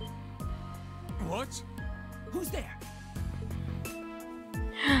 What? Who's there?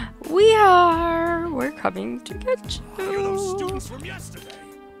 We are. We're coming to get you. You're those students from yesterday.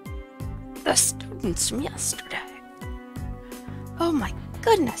 The students from yesterday. Oh my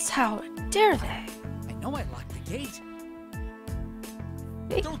goodness, how dare they? I know I locked the gate.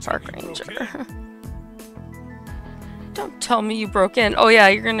 Big Don't tell park me you broke ranger. Don't tell me you broke in. Oh yeah,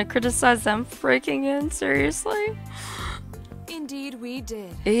 you're gonna criticize them for breaking in? Seriously? Indeed, we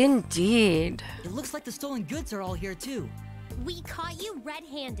did. Indeed. It looks like the stolen goods are all here too. We caught you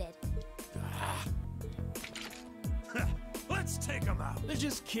red-handed. Let's take them out. They're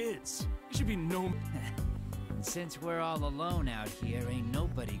just kids. You should be no... And since we're all alone out here, ain't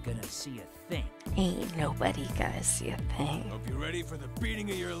nobody gonna see a thing. Ain't nobody gonna see a thing. Hope you're ready for the beating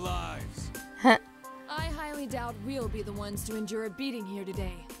of your lives. I highly doubt we'll be the ones to endure a beating here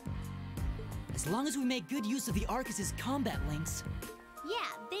today. As long as we make good use of the Arcus's combat links. Yeah,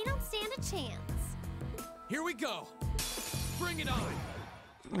 they don't stand a chance. Here we go. Bring it on.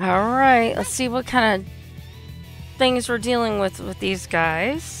 Alright, let's see what kind of things we're dealing with these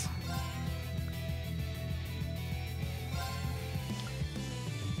guys.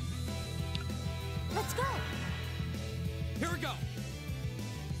 Let's go. Here we go.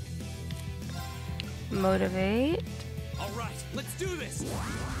 Motivate. All right, let's do this.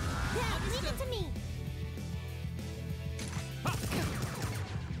 Yeah, leave it to me.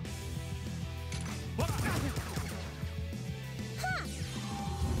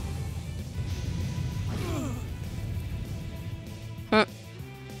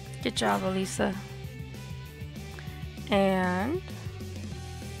 Good job, Elisa. And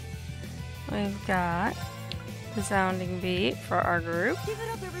we've got the sounding beat for our group. Give it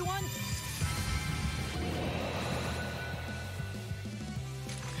up, everyone!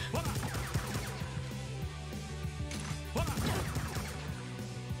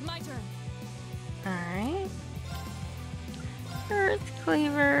 My turn. Alright. Earth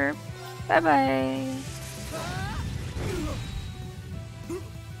Cleaver. Bye-bye. Right.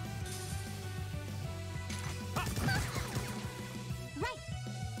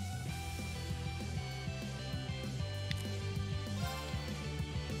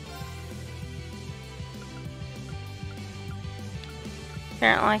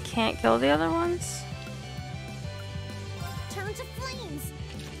 Apparently I can't kill the other ones. Turn to flames.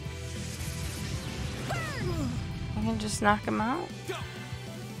 Burn. I can just knock them out. Go.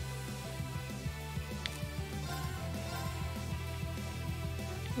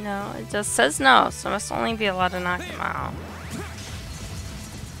 No, it just says no, so it must only be allowed to knock them out.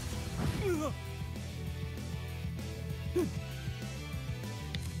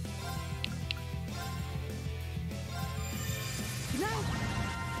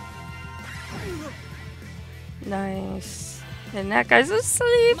 Nice. And that guy's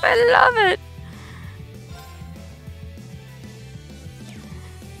asleep. I love it.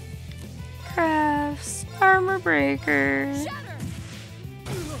 Crafts. Armor breaker.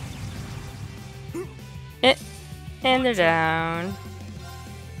 And they're down.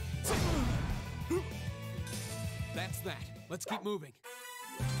 That's that. Let's keep moving.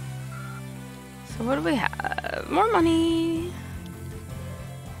 So what do we have? More money.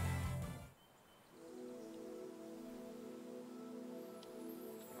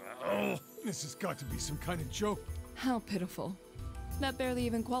 Oh, this has got to be some kind of joke. How pitiful. That barely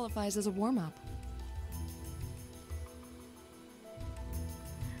even qualifies as a warm-up.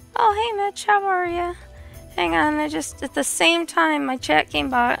 Oh, hey Mitch, how are you? Hang on, I just, at the same time my chat came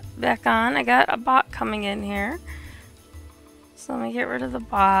back on, I got a bot coming in here. So let me get rid of the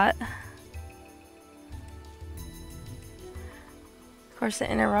bot. Of course it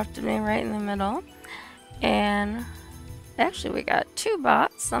interrupted me right in the middle. And actually we got two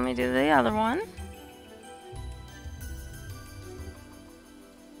bots, let me do the other one.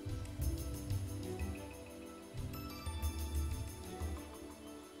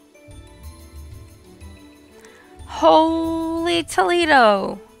 Holy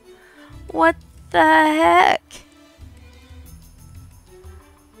Toledo! What the heck?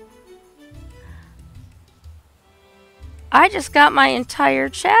 I just got my entire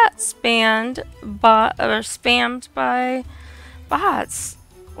chat spammed by bots.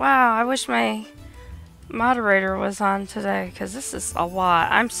 Wow, I wish my moderator was on today because this is a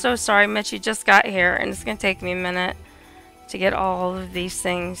lot. I'm so sorry, Mitch. You just got here, and it's gonna take me a minute to get all of these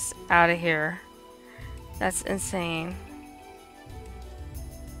things out of here. That's insane.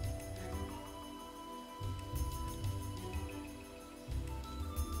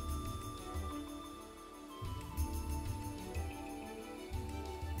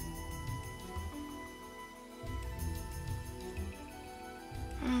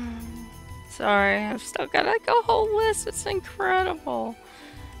 Sorry, I've still got like a whole list. It's incredible.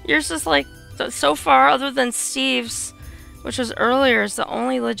 Yours is like, so far, other than Steve's, which was earlier, is the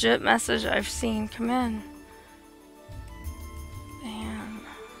only legit message I've seen come in. Man.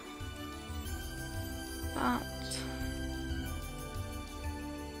 But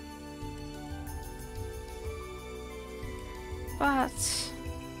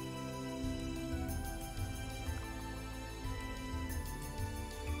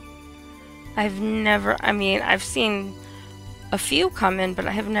I've seen a few come in, but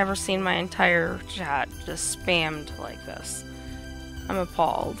I have never seen my entire chat just spammed like this. I'm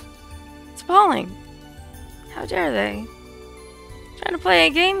appalled. It's appalling. How dare they? I'm trying to play a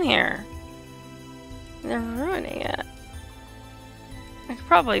game here. They're ruining it. I could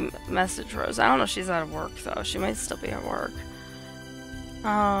probably message Rose. I don't know if she's out of work though. She might still be at work.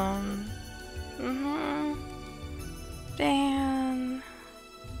 Dan.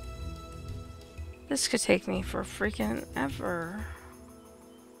 This could take me for freaking ever.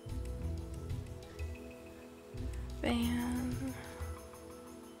 Ban.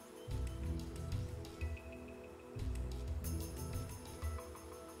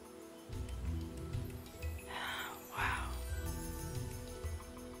 Wow.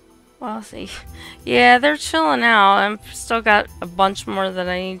 Well, see. Yeah, they're chilling out. I've still got a bunch more that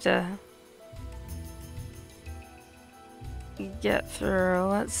I need to get through.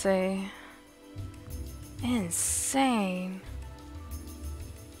 Let's see. Insane.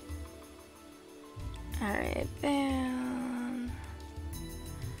 Alright, then.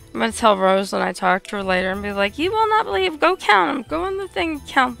 I'm gonna tell Rose when I talk to her later and be like, you will not believe, go count them. Go in the thing and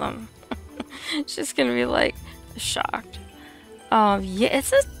count them. She's gonna be like, shocked. Yeah,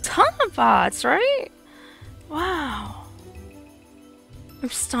 it's a ton of bots, right? Wow. I'm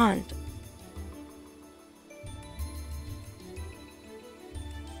stunned.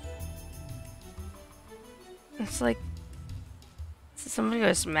 It's like somebody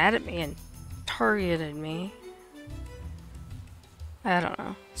was mad at me and targeted me. I don't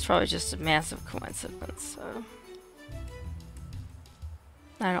know. It's probably just a massive coincidence, so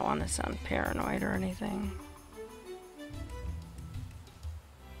I don't want to sound paranoid or anything.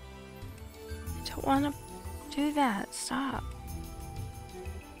 I don't want to do that. Stop.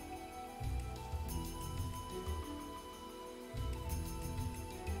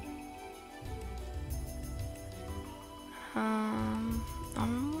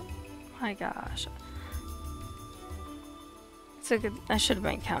 Oh my gosh. It's a good, I should have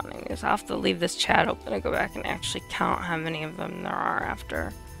been counting this. I'll have to leave this chat open and go back and actually count how many of them there are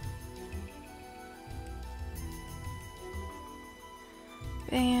after.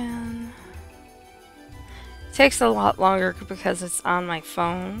 Ban. It takes a lot longer because it's on my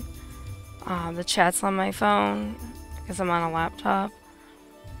phone. The chat's on my phone because I'm on a laptop.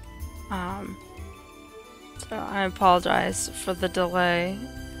 So I apologize for the delay.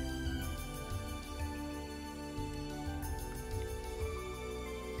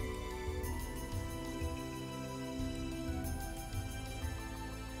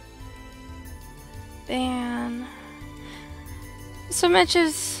 Ban. So much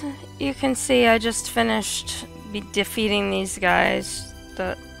as you can see, I just finished defeating these guys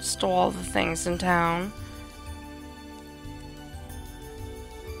that stole all the things in town.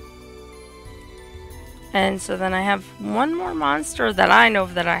 And so then I have one more monster that I know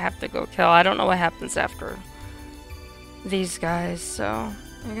that I have to go kill. I don't know what happens after these guys, so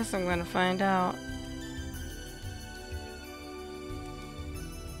I guess I'm gonna find out.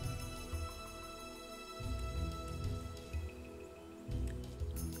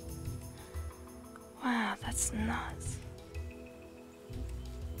 Wow, that's nuts.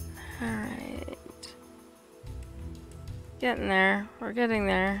 Alright. Getting there. We're getting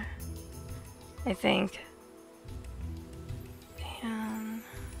there. I think. And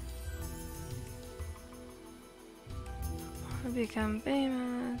I want to become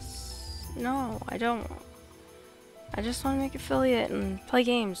famous. No, I don't. I just want to make affiliate and play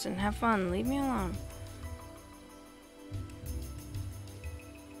games and have fun. Leave me alone.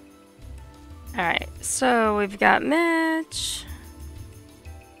 Alright, so we've got Mitch.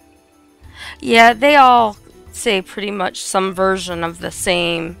 Yeah, they all say pretty much some version of the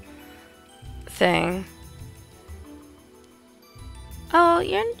same thing. Oh,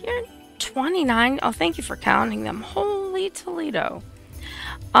 you're 29. Oh, thank you for counting them. Holy Toledo.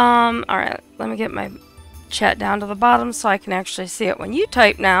 Alright, let me get my chat down to the bottom so I can actually see it when you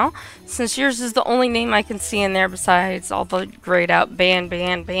type now, since yours is the only name I can see in there besides all the grayed out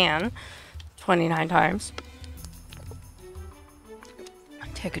ban 29 times.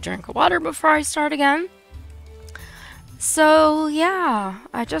 Take a drink of water before I start again. So yeah,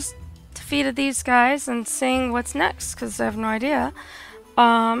 I just defeated these guys and seeing what's next because I have no idea.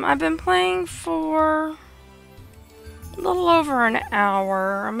 I've been playing for a little over an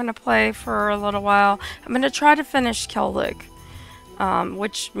hour. I'm gonna play for a little while. I'm gonna try to finish Celdic,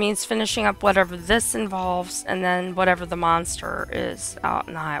 which means finishing up whatever this involves and then whatever the monster is out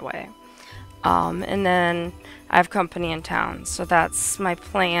in the highway. And then I have company in town, so that's my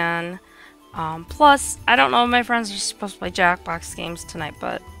plan. Plus, I don't know if my friends are supposed to play Jackbox games tonight,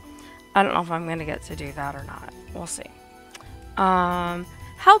 but I don't know if I'm going to get to do that or not. We'll see.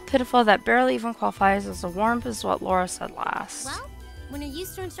 How pitiful that barely even qualifies as a warm-up is what Laura said last. Well, when you're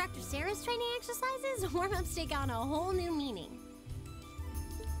used to Instructor Sarah's training exercises, warm-ups take on a whole new meaning.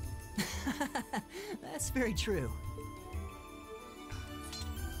 That's very true.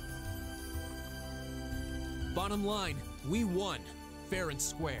 Bottom line, we won, fair and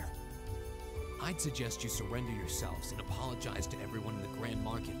square. I'd suggest you surrender yourselves and apologize to everyone in the Grand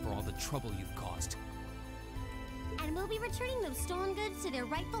Market for all the trouble you've caused. And we'll be returning those stolen goods to their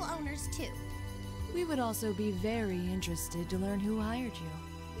rightful owners, too. We would also be very interested to learn who hired you.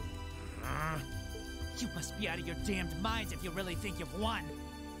 You must be out of your damned minds if you really think you've won.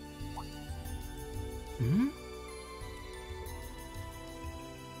 Hmm?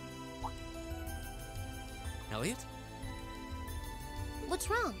 Elliot? What's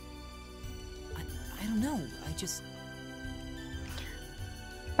wrong? I don't know. I just...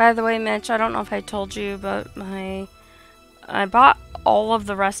 By the way, Mitch, I don't know if I told you, but I bought all of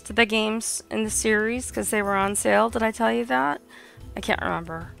the rest of the games in the series because they were on sale. Did I tell you that? I can't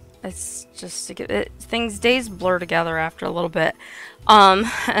remember. It's just to get days blur together after a little bit. I'm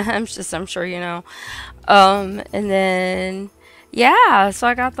sure you know. And then yeah, so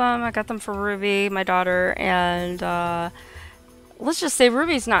I got them for Ruby, my daughter, and let's just say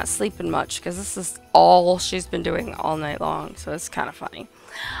Ruby's not sleeping much because this is all she's been doing all night long, so it's kind of funny.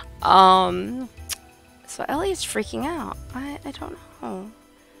 So Ellie's freaking out. I don't know.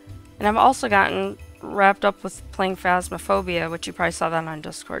 And I've also gotten wrapped up with playing Phasmophobia, which you probably saw that on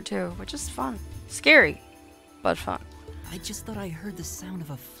Discord too, which is fun. Scary, but fun. I just thought I heard the sound of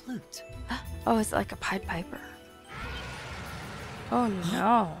a flute. Oh, it's like a Pied Piper. Oh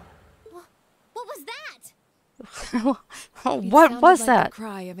no. What was that? Oh, It what sounded was like that? The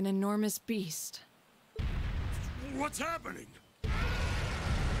cry of an enormous beast. What's happening?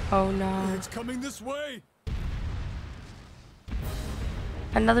 Oh no. It's coming this way.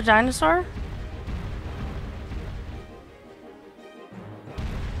 Another dinosaur?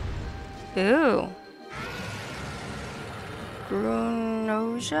 Ooh.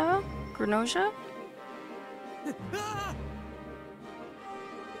 Grunosia? Grunosia?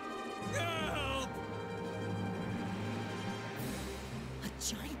 Help! A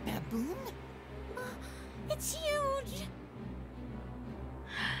giant baboon? It's huge.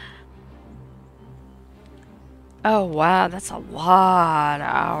 Oh wow, that's a lot of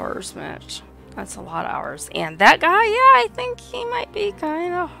hours, Mitch. That's a lot of hours. And that guy, yeah, I think he might be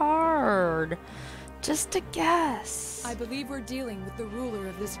kind of hard. Just a guess. I believe we're dealing with the ruler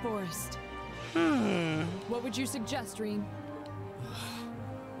of this forest. What would you suggest, Reen?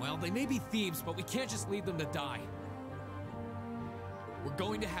 Well, they may be thieves, but we can't just leave them to die. We're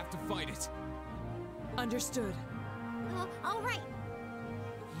going to have to fight it. Understood. All right.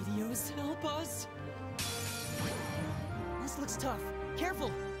 Idios, help us! This looks tough.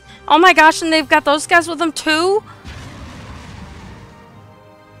 Careful! Oh my gosh, and they've got those guys with them too?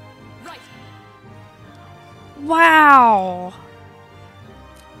 Right! Wow.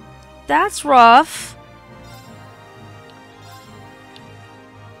 That's rough.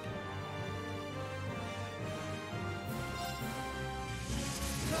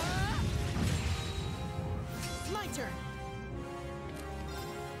 My turn!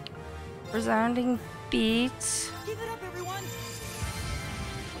 Resounding beat. Give it up, everyone!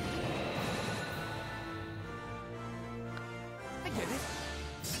 I get it.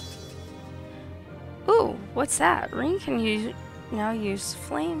 Ooh, what's that? Ring can now use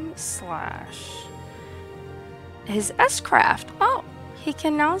Flame Slash. His S-Craft. Oh, He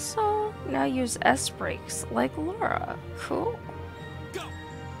can also now use S brakes like Laura. Cool. Go!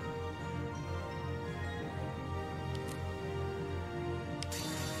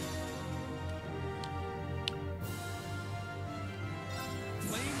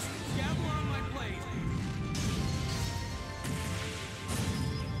 Flames, gather on my blade.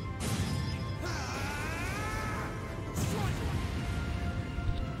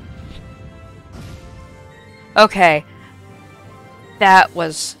 Okay. That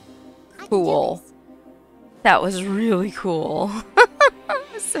was I can do cool. this. That was really cool.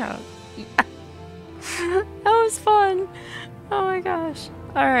 So, yeah. That was fun. Oh my gosh.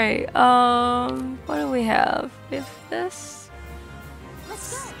 Alright, what do we have? We have this.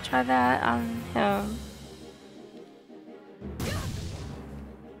 Let's go. Try that on him.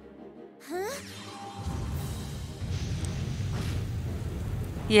 Huh?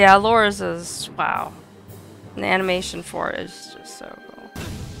 Yeah, Laura's is, wow. And the animation for it is just so cool.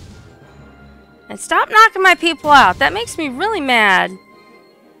 And stop knocking my people out. That makes me really mad.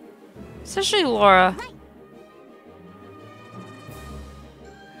 Especially Laura. Right.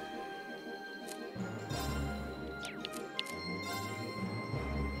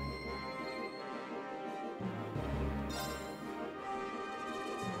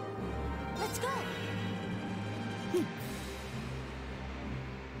 Let's go.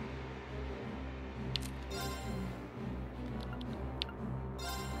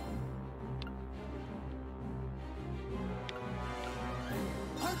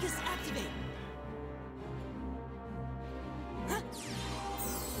 Arcus activate! Huh?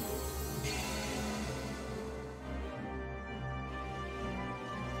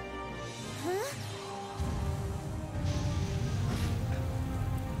 Huh?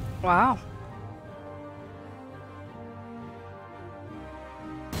 Wow.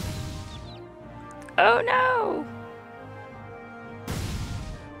 Oh no!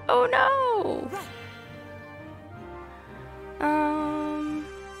 Oh no! Right!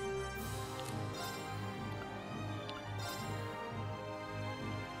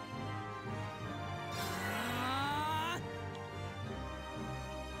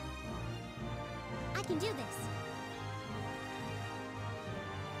 I can do this.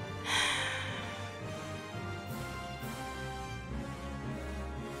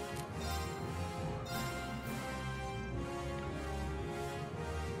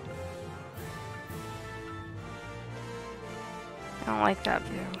 I don't like that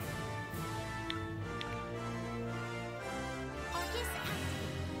view. Arcus activate.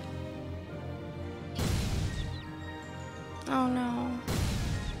 Oh no.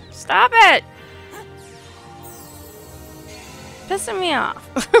 Stop it! Pissing me off.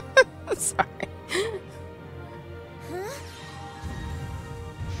 Sorry. Huh?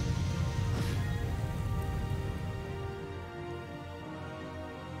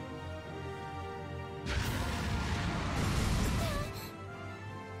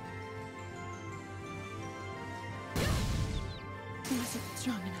 Wasn't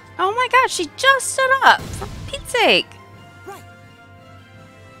strong enough. Oh my god, she just stood up! For Pete's sake! Right!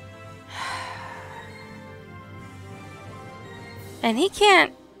 And he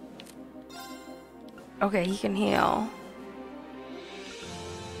can't... Okay, he can heal.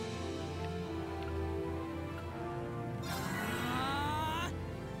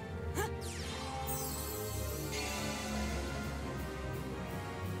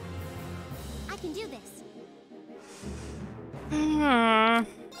 I can do this. Hmm.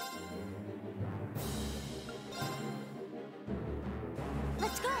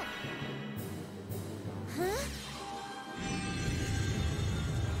 Let's go. Huh?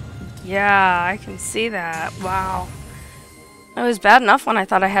 Yeah, I can see that. Wow. It was bad enough when I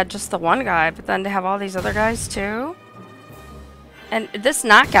thought I had just the one guy, but then to have all these other guys too? And this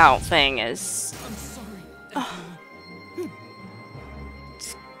knockout thing is I'm sorry.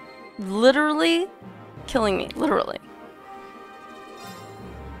 literally killing me. Literally.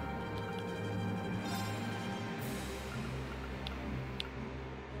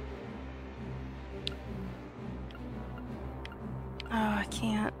 Oh, I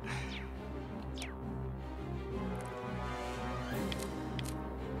can't.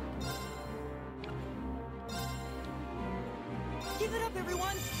 Give it up,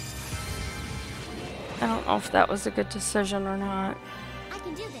 everyone! I don't know if that was a good decision or not. I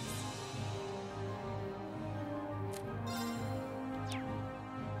can do this.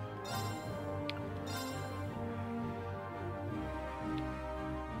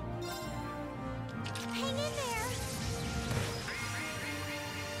 Hang in there.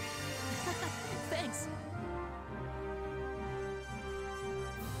 Thanks!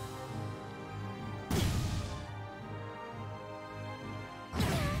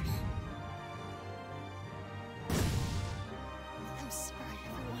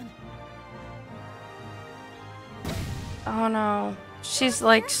 Oh no. She's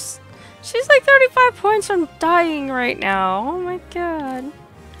like 35 points from dying right now. Oh my god.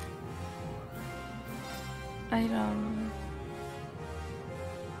 Item.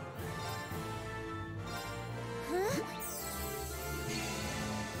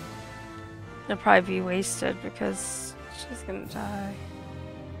 It'll probably be wasted because she's gonna die.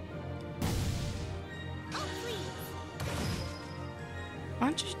 Why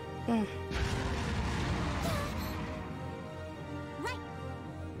don't you...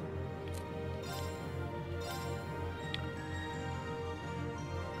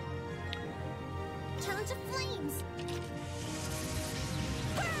 Turn to flames.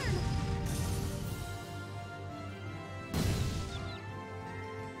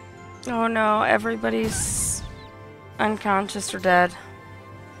 Oh no, everybody's unconscious or dead.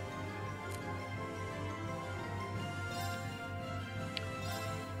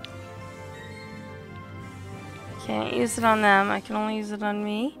 Can't use it on them. I can only use it on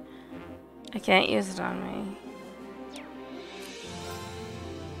me. I can't use it on me.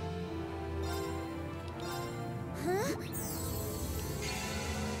 Huh?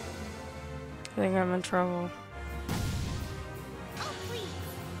 I think I'm in trouble. Oh, please.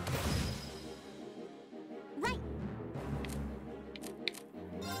 Right.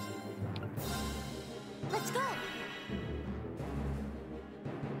 Let's go.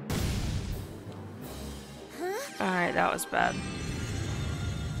 Huh? Alright, that was bad.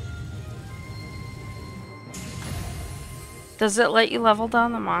 Does it let you level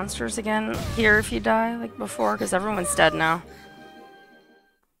down the monsters again here if you die, like before? Because everyone's dead now.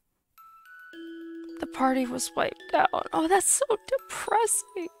 The party was wiped out. Oh, that's so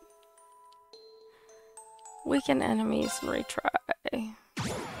depressing. Weaken enemies and retry.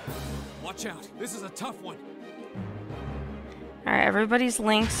 Watch out. This is a tough one. Alright, everybody's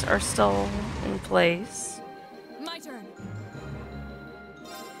links are still in place. My turn.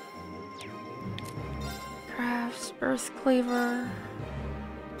 Crafts, Earth Cleaver.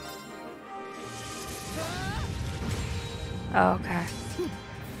 Oh, okay.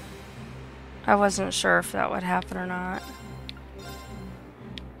 I wasn't sure if that would happen or not.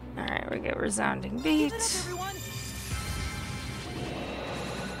 Alright, we get Resounding Beat.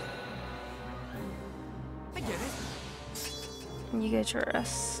 I get it. And you get your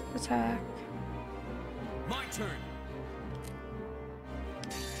S attack. My turn.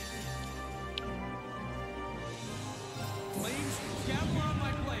 Flames, gather on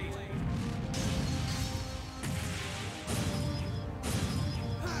my blade.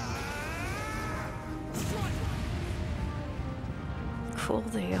 Cool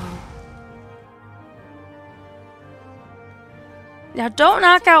deal. Now don't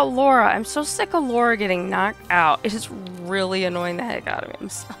knock out Laura. I'm so sick of Laura getting knocked out. It is really annoying the heck out of me. I'm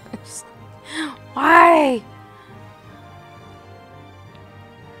so why?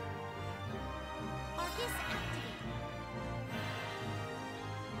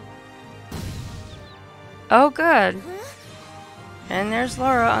 Oh, good. And there's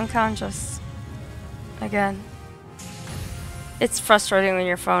Laura unconscious. Again. It's frustrating when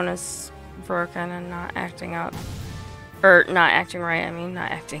your phone is broken and not acting up. Or not acting right, I mean,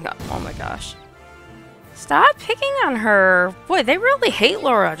 not acting up. Oh my gosh. Stop picking on her. Boy, they really hate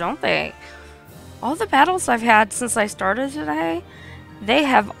Laura, don't they? All the battles I've had since I started today, they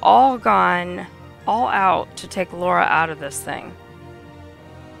have all gone all out to take Laura out of this thing.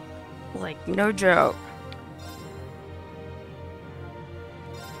 Like, no joke.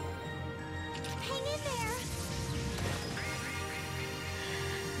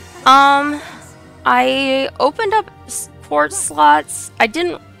 I opened up port slots. I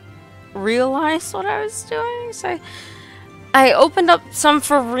didn't realize what I was doing, so I opened up some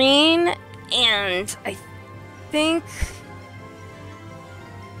for Reen, and I think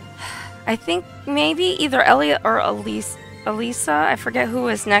maybe either Elliot or Elisa, I forget who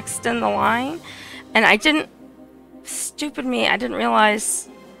was next in the line, and I didn't, stupid me, I didn't realize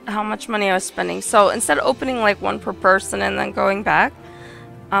how much money I was spending. So instead of opening like one per person and then going back,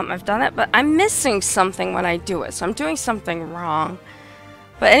 I've done it, but I'm missing something when I do it, so I'm doing something wrong.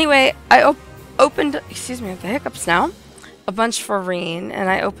 But anyway, I opened, excuse me, I have the hiccups now, a bunch for Reen, and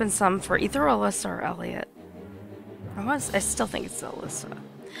I opened some for either Alyssa or Elliot. I still think it's Alyssa.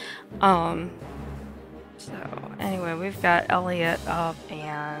 So anyway, we've got Elliot up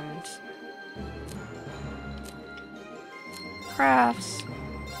and crafts.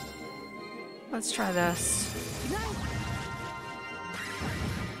 Let's try this.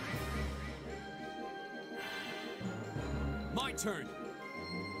 My turn.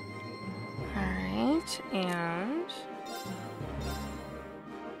 Alright, and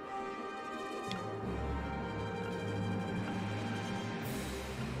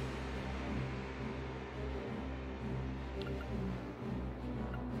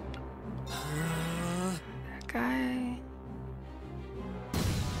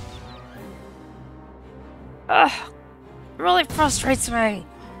Ugh, really frustrates me.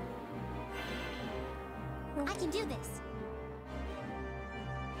 I can do this.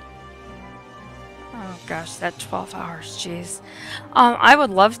 Oh gosh, that 12 hours, jeez. I would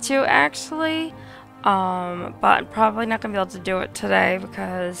love to actually, but I'm probably not gonna be able to do it today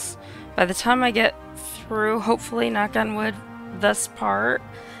because by the time I get through, hopefully, knock on wood, this part,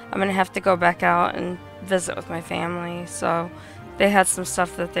 I'm gonna have to go back out and visit with my family. So they had some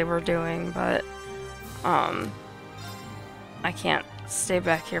stuff that they were doing, but I can't stay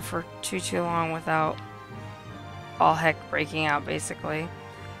back here for too long without all heck breaking out, basically.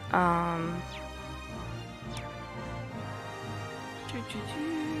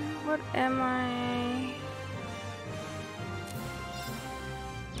 What am I?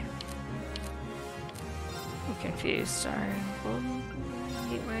 I'm confused, sorry.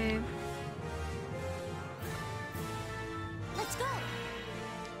 Heat wave. Let's go.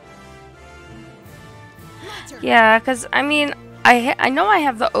 Yeah, because I mean, I know I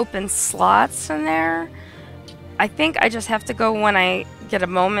have the open slots in there. I think I just have to go when I get a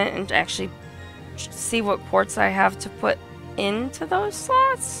moment and actually see what quartz I have to put into those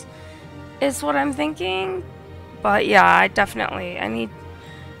slots is what I'm thinking. But yeah, I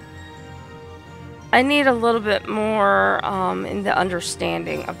need a little bit more in the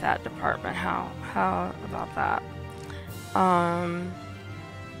understanding of that department. How about that?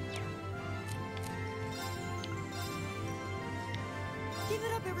 Give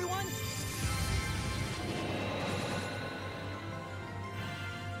it up, everyone.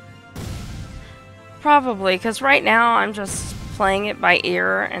 Probably, because right now I'm just playing it by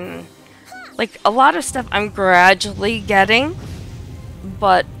ear, and like a lot of stuff I'm gradually getting,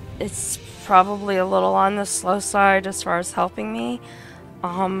 but it's probably a little on the slow side as far as helping me.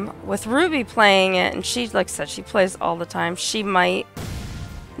 With Ruby playing it, and she, like I said, she plays all the time, she might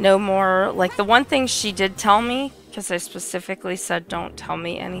know more. Like the one thing she did tell me, because I specifically said don't tell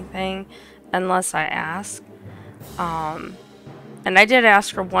me anything unless I ask. And I did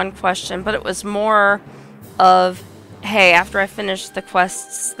ask her one question, but it was more of, hey, after I finish the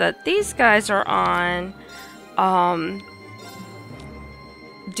quests that these guys are on,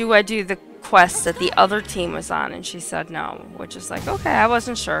 do I do the quest that the other team was on? And she said no, which is like, okay, I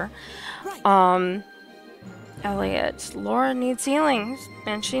wasn't sure. Elliot, Laura needs healing,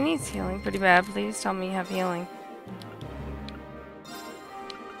 and she needs healing pretty bad. Please tell me you have healing.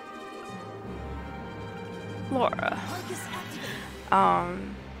 Laura.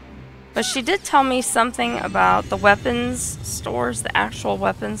 But she did tell me something about the weapons stores, the actual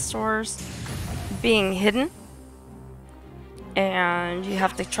weapons stores, being hidden. And you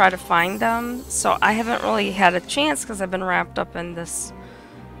have to try to find them. So I haven't really had a chance because I've been wrapped up in this,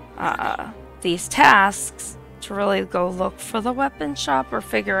 these tasks to really go look for the weapon shop or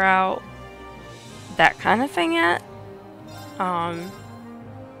figure out that kind of thing yet.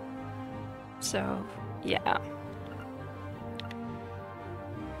 So, yeah.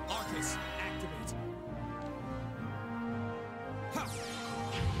 Arcus, activate.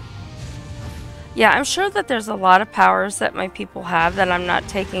 Yeah, I'm sure that there's a lot of powers that my people have that I'm not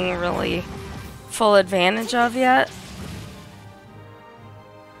taking really full advantage of yet.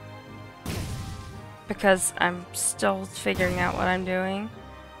 Because I'm still figuring out what I'm doing.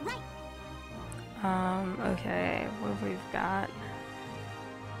 Okay, what have we got?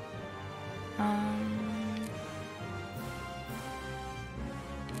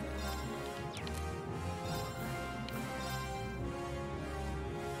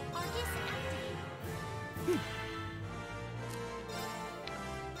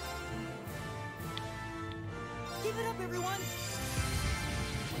 Give it up, everyone.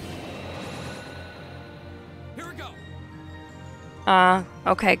 Here we go.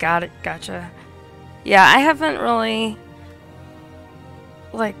 Okay, got it, gotcha. Yeah, I haven't really,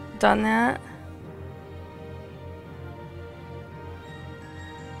 like, done that.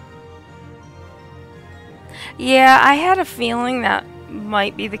 Yeah, I had a feeling that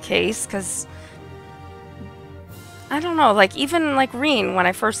might be the case, because I don't know, like, even, like, Reen, when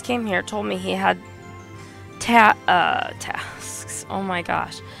I first came here, told me he had tasks, oh my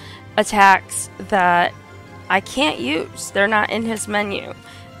gosh, attacks that I can't use. They're not in his menu.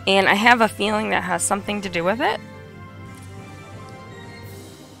 And I have a feeling that has something to do with it.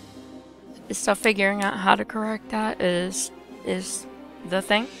 So figuring out how to correct that is the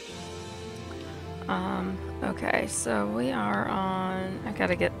thing. Okay, so we are on, I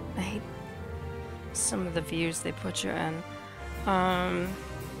hate some of the views they put you in.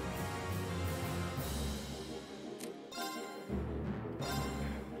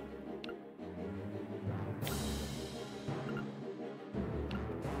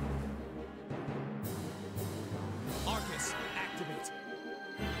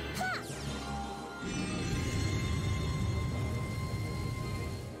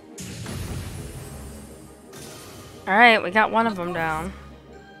 Alright, we got one of them down.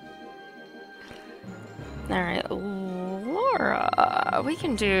 Alright, Laura. We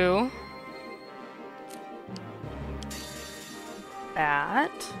can do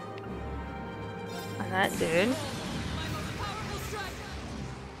that. And that dude.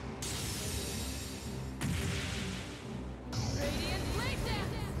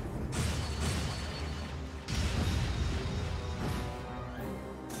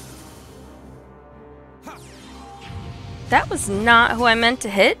 That was not who I meant to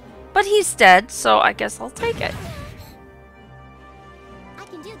hit, but he's dead, so I guess I'll take it. I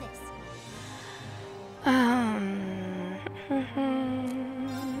can do this. Hang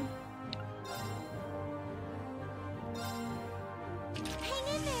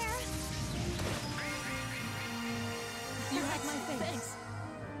in there. You had my thanks.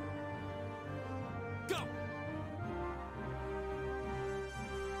 Go!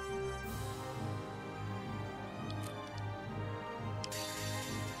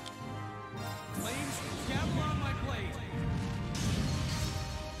 Flames, gavel on my blade.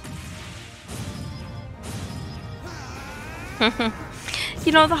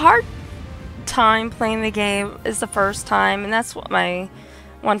 You know, the hard time playing the game is the first time, and that's what my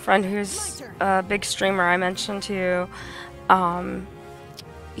one friend who's a big streamer I mentioned to,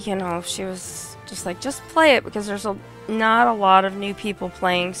 you know, she was just like, just play it because there's not a lot of new people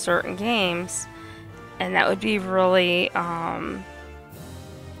playing certain games, and that would be really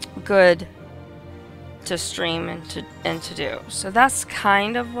good to stream and to do. So that's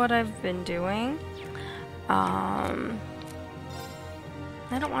kind of what I've been doing.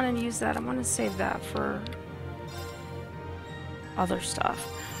 I don't want to use that. I want to save that for other stuff.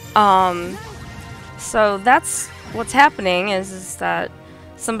 So that's what's happening is that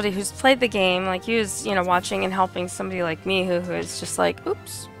somebody who's played the game, like you, is, you know, watching and helping somebody like me who is just like,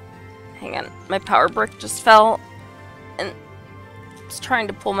 oops, hang on, my power brick just fell and it's trying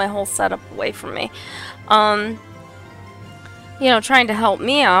to pull my whole setup away from me. You know, trying to help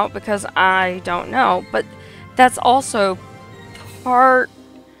me out because I don't know, but that's also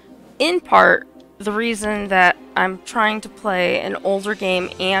in part, the reason that I'm trying to play an older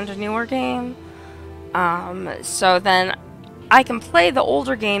game and a newer game. So then I can play the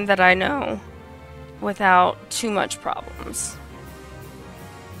older game that I know without too much problems.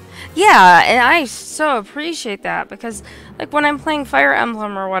 Yeah, and I so appreciate that because, like, when I'm playing Fire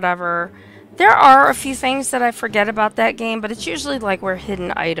Emblem or whatever, there are a few things that I forget about that game, but it's usually like where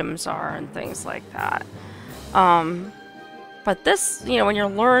hidden items are and things like that. But this, you know, when you're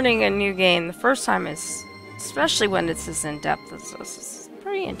learning a new game, the first time is, especially when it's as in-depth as this, is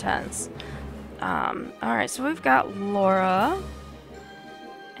pretty intense. Alright, so we've got Laura.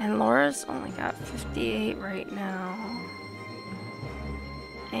 And Laura's only got 58 right now.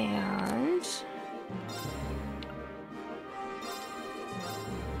 And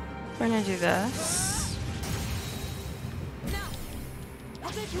we're gonna do this. I'll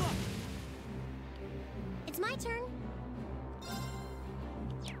pick you up. It's my turn.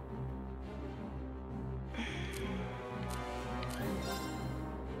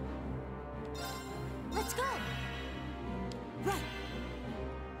 Let's go. Right.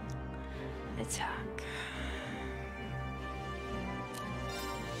 Attack.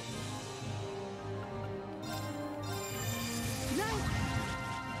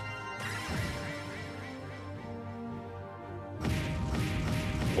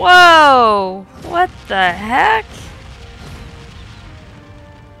 Whoa! What the heck?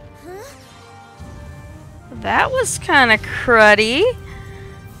 Huh? That was kind of cruddy.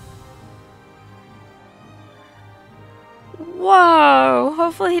 Whoa!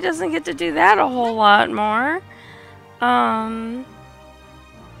 Hopefully he doesn't get to do that a whole lot more. Let's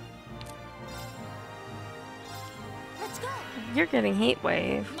go. You're getting heat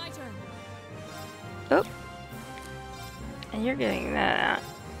wave. My turn. Oh. And you're getting that.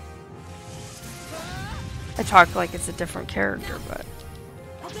 I talk like it's a different character, but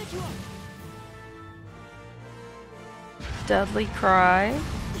I'll pick you up. Deadly Cry.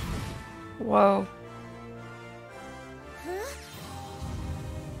 Whoa. Huh?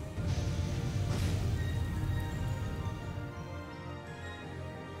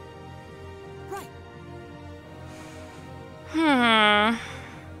 Right. Hmm.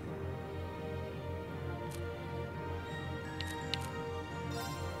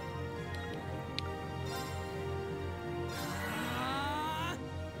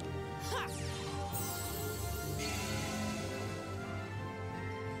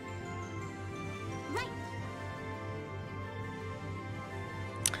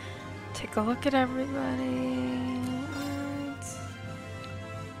 Take a look at everybody.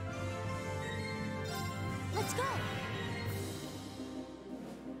 Let's Let's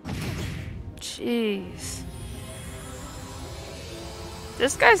go. Jeez.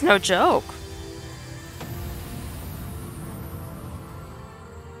 This guy's no joke.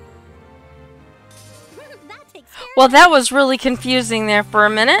 That takes care Well, that was really confusing there for a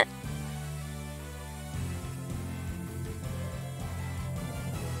minute.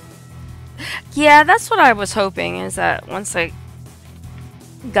 Yeah, that's what I was hoping, is that once I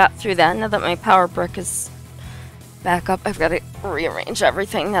got through that, now that my power brick is back up, I've got to rearrange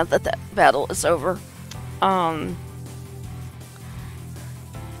everything now that that battle is over.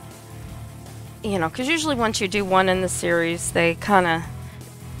 You know, because usually once you do one in the series, they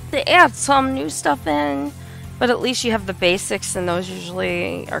add some new stuff in, but at least you have the basics, and those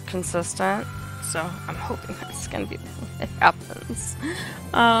usually are consistent. So I'm hoping that's going to be what happens.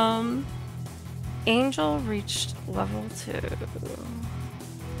 Angel reached level 2.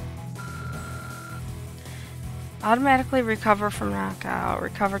 Automatically recover from knockout.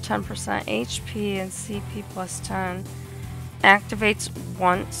 Recover 10% HP and CP plus 10. Activates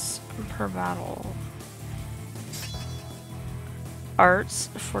once per battle. Arts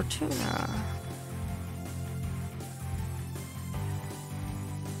Fortuna.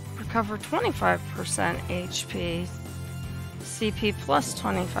 Recover 25% HP. CP plus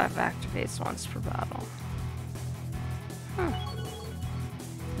 25 activates once per battle.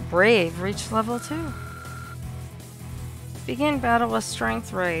 Brave reached level 2. Begin battle with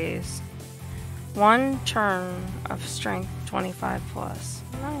strength raised. 1 turn of strength 25 plus.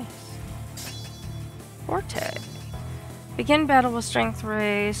 Nice. Forte. Begin battle with strength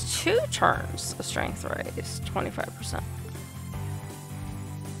raised. 2 turns of strength raised. 25%.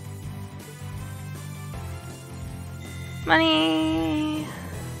 Money!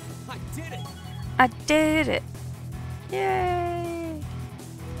 I did it! I did it! Yay!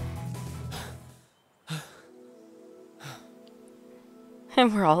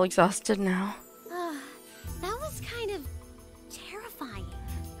 And we're all exhausted now. That was kind of terrifying.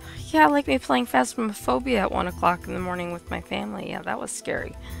 Yeah, like me playing Phasmophobia at 1 o'clock in the morning with my family. Yeah, that was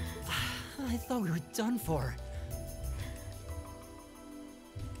scary. I thought we were done for.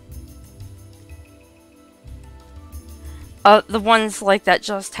 The ones like that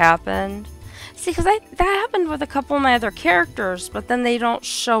just happened. See, because that happened with a couple of my other characters, but then they don't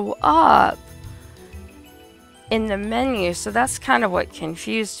show up in the menu, so that's kind of what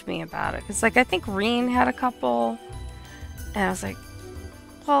confused me about it. Because, like, I think Reen had a couple, and I was like,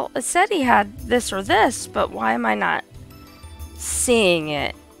 well, it said he had this or this, but why am I not seeing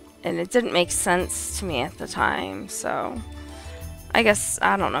it? And it didn't make sense to me at the time, so I guess,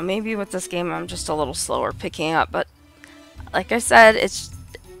 I don't know, maybe with this game I'm just a little slower picking up, but like I said,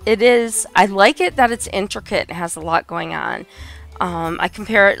 I like it that it's intricate and has a lot going on. I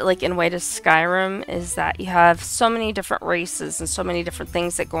compare it like in a way to Skyrim, is that you have so many different races and so many different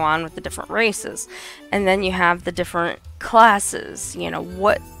things that go on with the different races. And then you have the different classes, you know,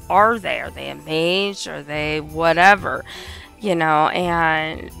 what are they? Are they a mage? Are they whatever? You know,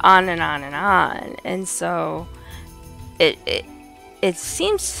 and on and on and on. And so it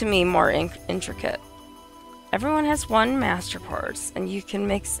seems to me more intricate. Everyone has 1 master quartz, and you can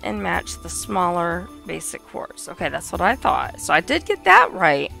mix and match the smaller basic quartz. Okay, that's what I thought. So I did get that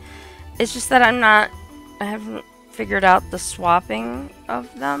right. It's just that I haven't figured out the swapping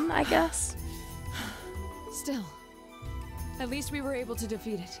of them, I guess. Still, at least we were able to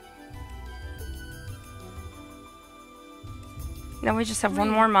defeat it. Now we just have 1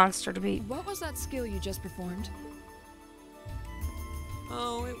 more monster to beat. What was that skill you just performed?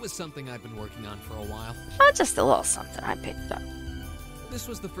 Oh, it was something I've been working on for a while. Oh, just a little something I picked up. This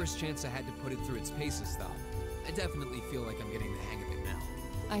was the first chance I had to put it through its paces, though. I definitely feel like I'm getting the hang of it now.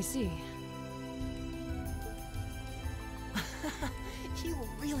 I see. You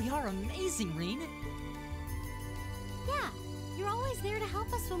really are amazing, Reen. Yeah, you're always there to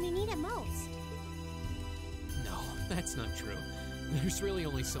help us when we need it most. No, that's not true. There's really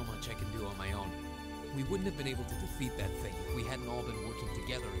only so much I can do on my own. We wouldn't have been able to defeat that thing if we hadn't all been working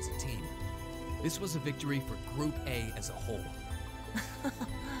together as a team. This was a victory for Group A as a whole.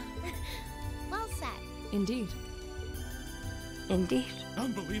 Well said. Indeed. Indeed.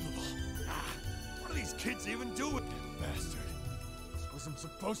 Unbelievable. What are these kids even doing? Bastard. This wasn't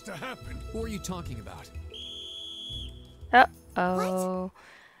supposed to happen. Who are you talking about? Uh-oh.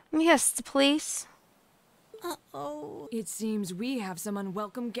 Yes, the police. Uh-oh. It seems we have some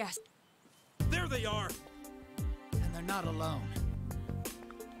unwelcome guests. There they are! And they're not alone.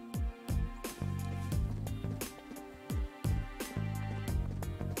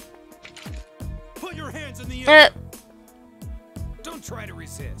 Put your hands in the air! Don't try to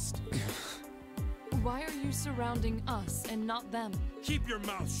resist. What Why are you surrounding us and not them? Keep your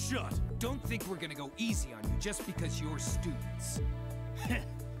mouth shut. Don't think we're gonna go easy on you just because you're students.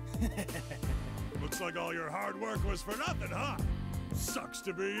 Looks like all your hard work was for nothing, huh? Sucks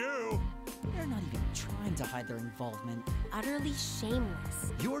to be you. They're not even trying to hide their involvement. Utterly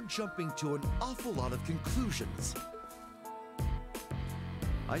shameless. You're jumping to an awful lot of conclusions.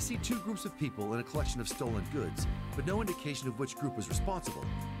 I see two groups of people in a collection of stolen goods, but no indication of which group was responsible.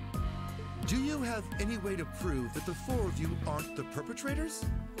 Do you have any way to prove that the four of you aren't the perpetrators?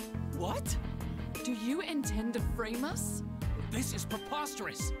 What? Do you intend to frame us? This is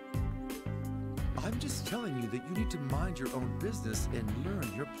preposterous. I'm just telling you that you need to mind your own business and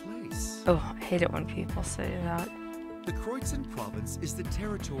learn your place. Oh, I hate it when people say that. The Kreuzin province is the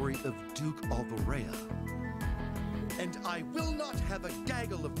territory of Duke Alvarea. And I will not have a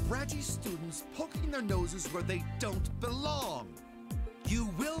gaggle of bratty students poking their noses where they don't belong. You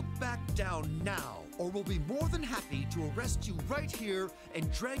will back down now, or we'll be more than happy to arrest you right here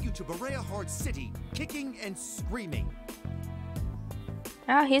and drag you to Berea City, kicking and screaming.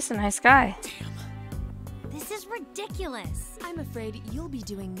 Oh, he's a nice guy. This is ridiculous. I'm afraid you'll be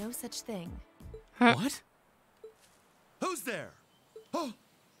doing no such thing. What? Who's there? Oh.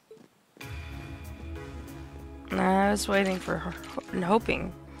 I was waiting for her and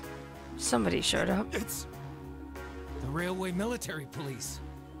hoping somebody showed up. It's the Railway Military Police.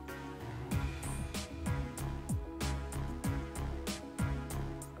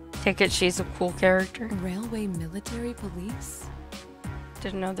 Take it she's a cool character. Railway Military Police?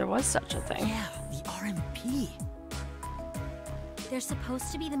 Didn't know there was such a thing. Yeah, the RMP. They're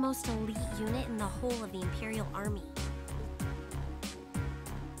supposed to be the most elite unit in the whole of the Imperial Army.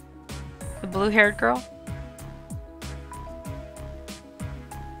 The blue-haired girl?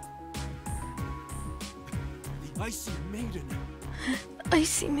 The Icy Maiden.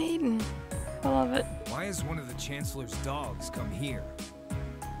 Icy Maiden. I love it. Why has one of the Chancellor's dogs come here?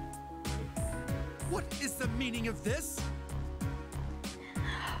 What is the meaning of this?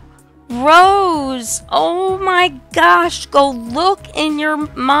 Rose! Oh my gosh, go look in your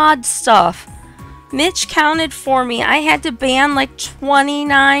mod stuff. Mitch counted for me. I had to ban like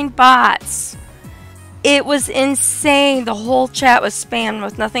 29 bots. It was insane. The whole chat was spammed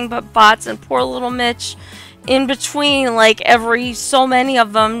with nothing but bots, and poor little Mitch in between, like every so many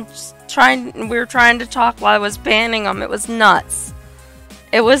of them, we were trying to talk while I was banning them. It was nuts.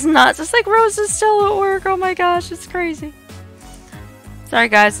 It was nuts. It's like Rose is still at work. Oh my gosh, it's crazy. Sorry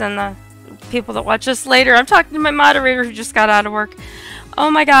guys, and the people that watch us later. I'm talking to my moderator who just got out of work.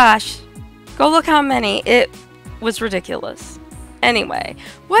 Oh my gosh. Go look how many. It was ridiculous. Anyway,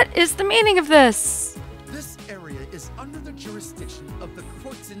 what is the meaning of this? This area is under the jurisdiction of the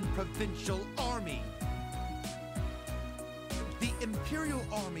Kreuzin Provincial Army. The Imperial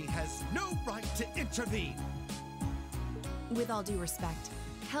Army has no right to intervene. With all due respect,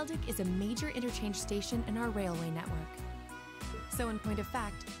 Celdic is a major interchange station in our railway network. So in point of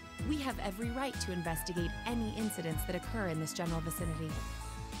fact, we have every right to investigate any incidents that occur in this general vicinity.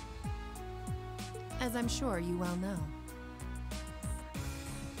 As I'm sure you well know.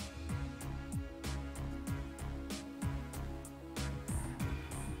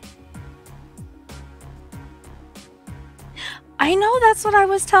 I know, that's what I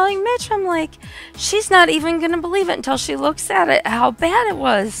was telling Mitch. I'm like, she's not even going to believe it until she looks at it, how bad it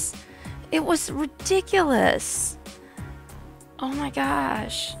was. It was ridiculous. Oh my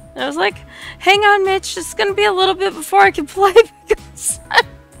gosh. I was like, hang on, Mitch. It's going to be a little bit before I can play because I'm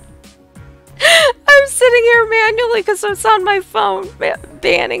sitting here manually because it's on my phone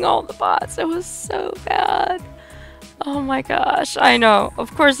banning all the bots. It was so bad. Oh my gosh. I know.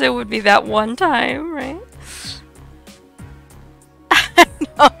 Of course it would be that one time, right?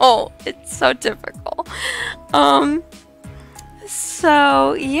 No, it's so difficult.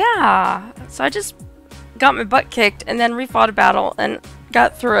 So yeah, so I just got my butt kicked and then refought a battle and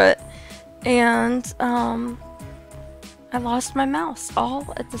got through it, and I lost my mouse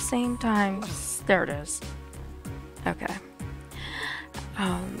all at the same time. There it is. Okay.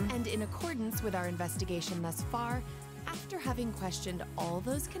 And in accordance with our investigation thus far, after having questioned all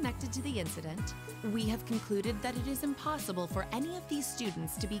those connected to the incident, we have concluded that it is impossible for any of these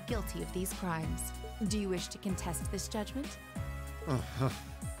students to be guilty of these crimes. Do you wish to contest this judgment?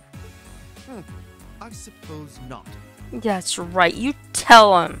 I suppose not. That's right. You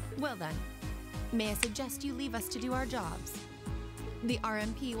tell him. Well then, may I suggest you leave us to do our jobs? The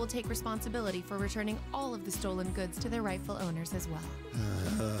RMP will take responsibility for returning all of the stolen goods to their rightful owners as well.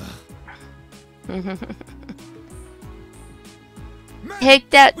 Take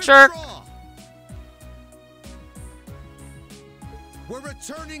that, jerk. We're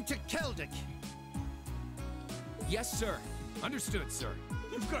returning to Celdic. Yes, sir. Understood, sir.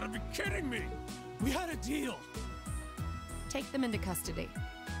 You've got to be kidding me! We had a deal. Take them into custody.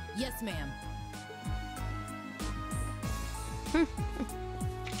 Yes, ma'am.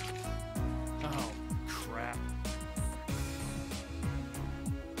 Oh, crap.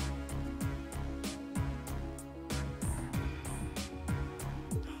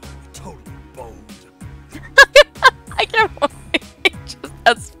 Totally boned. I can't believe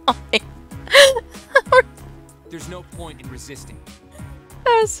that's funny. There's no point in resisting.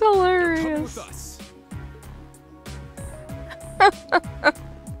 That's Come hilarious. with us.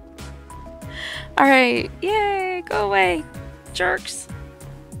 Alright, yay, go away, jerks.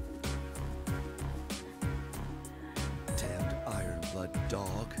 Damned Ironblood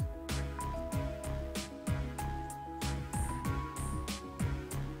dog.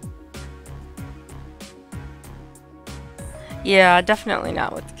 Yeah, definitely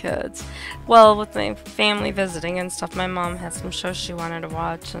not with the kids. Well, with my family visiting and stuff, my mom had some shows she wanted to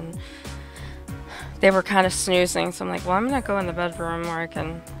watch, and they were kind of snoozing, so I'm like, well, I'm gonna go in the bedroom where I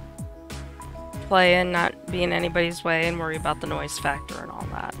can play and not be in anybody's way and worry about the noise factor and all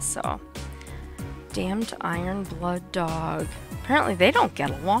that, so. Damned Iron Blood dog. Apparently they don't get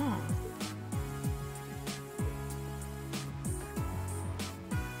along.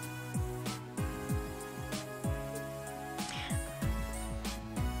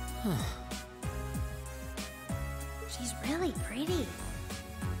 She's really pretty.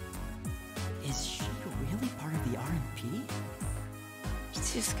 Is she really part of the RMP?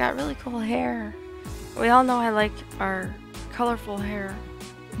 She's got really cool hair. We all know I like our colorful hair.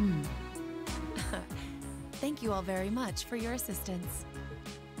 Thank you all very much for your assistance.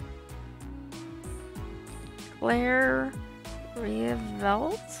 Claire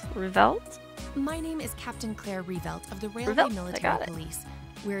Revelt? My name is Captain Claire Revelt of the Railway Revelt, I Military got it. Police.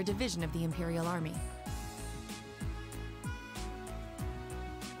 We're a division of the Imperial Army.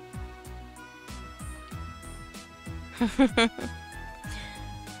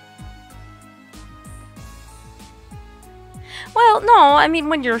 Well, no, I mean,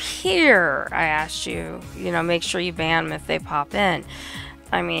 when you're here, I asked you, make sure you ban them if they pop in.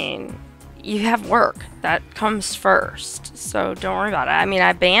 I mean, you have work. That comes first, so don't worry about it. I mean,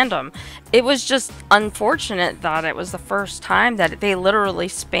 I banned them. It was just unfortunate that it was the first time that they literally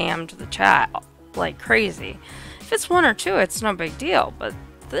spammed the chat like crazy. If it's one or two, it's no big deal, but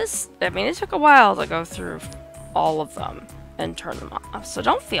this, I mean, it took a while to go through all of them and turn them off, so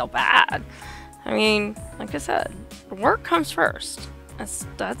don't feel bad. I mean, like I said, work comes first.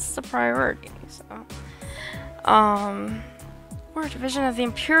 That's the priority. So, we're a division of the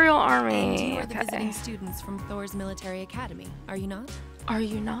Imperial Army. And you are the visiting students from Thors Military Academy, are you not? Are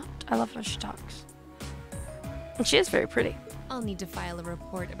you not? I love how she talks. And she is very pretty. I'll need to file a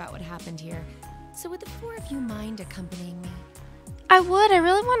report about what happened here. So would the four of you mind accompanying me? I would. I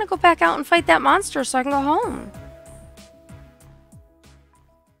really want to go back out and fight that monster so I can go home.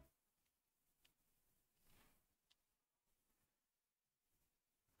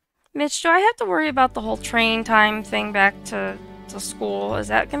 Mitch, do I have to worry about the whole train time thing back to school? Is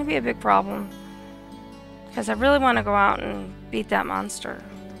that going to be a big problem? Because I really want to go out and beat that monster.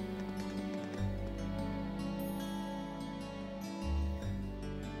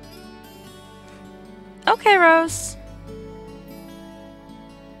 Okay, Rose.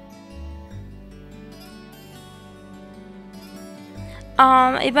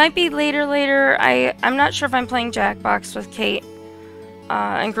 It might be later. I'm not sure if I'm playing Jackbox with Kate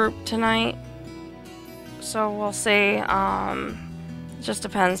and group tonight. So we'll see. It just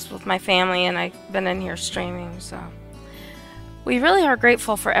depends with my family, and I've been in here streaming, so. We really are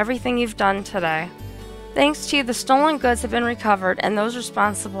grateful for everything you've done today. Thanks to you, the stolen goods have been recovered, and those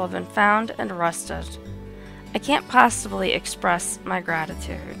responsible have been found and arrested. I can't possibly express my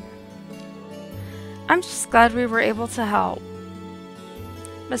gratitude. I'm just glad we were able to help.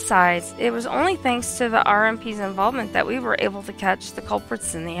 Besides, it was only thanks to the RMP's involvement that we were able to catch the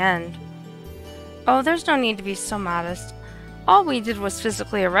culprits in the end. Oh, there's no need to be so modest. All we did was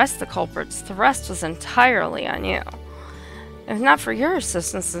physically arrest the culprits. The rest was entirely on you. If not for your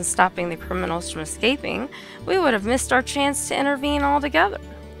assistance in stopping the criminals from escaping, we would have missed our chance to intervene altogether.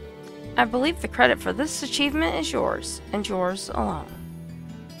 I believe the credit for this achievement is yours, and yours alone.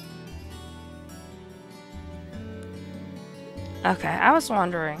 Okay, I was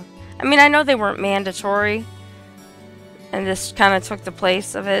wondering. I mean, I know they weren't mandatory, and this kind of took the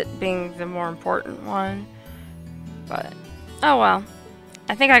place of it being the more important one, but oh well.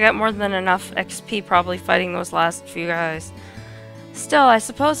 I think I got more than enough XP probably fighting those last few guys. Still, I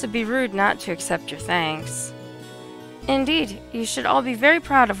suppose it'd be rude not to accept your thanks. Indeed, you should all be very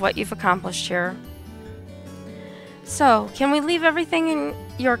proud of what you've accomplished here. So, can we leave everything in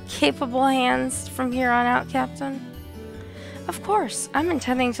your capable hands from here on out, Captain? Of course, I'm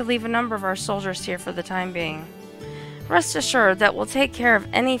intending to leave a number of our soldiers here for the time being. Rest assured that we'll take care of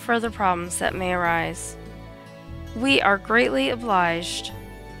any further problems that may arise. We are greatly obliged.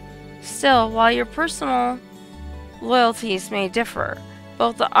 Still, while your personal loyalties may differ,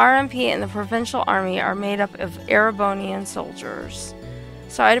 both the RMP and the Provincial Army are made up of Erebonian soldiers.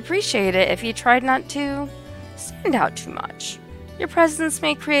 So I'd appreciate it if you tried not to stand out too much. Your presence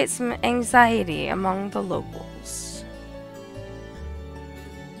may create some anxiety among the locals.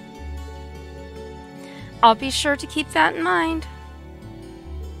 I'll be sure to keep that in mind.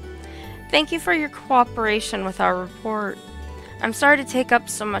 Thank you for your cooperation with our report. I'm sorry to take up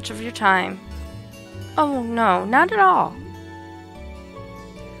so much of your time. Oh no, not at all.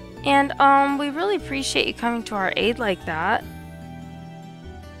 And we really appreciate you coming to our aid like that.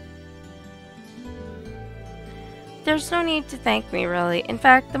 There's no need to thank me, really. In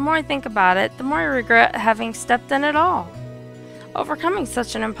fact, the more I think about it, the more I regret having stepped in at all. Overcoming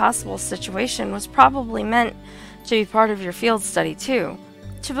such an impossible situation was probably meant to be part of your field study, too.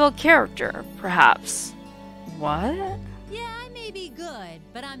 To build character, perhaps. What? Yeah, I may be good,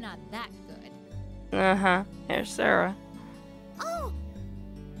 but I'm not that good. Uh-huh. Here's Sarah. Oh!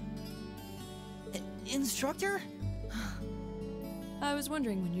 Instructor? I was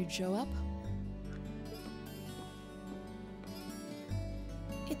wondering when you'd show up.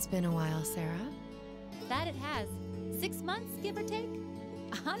 It's been a while, Sarah. That it has. 6 months, give or take?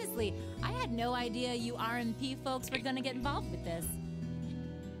 Honestly, I had no idea you RMP folks were gonna get involved with this.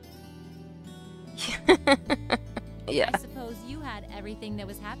 Yeah. I suppose you had everything that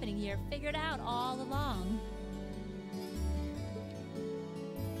was happening here figured out all along.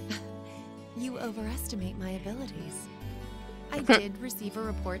 You overestimate my abilities. I did receive a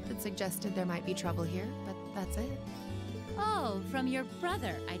report that suggested there might be trouble here, but that's it. Oh, from your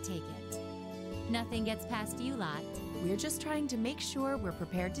brother, I take it. Nothing gets past you lot. We're just trying to make sure we're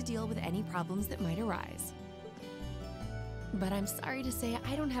prepared to deal with any problems that might arise. But I'm sorry to say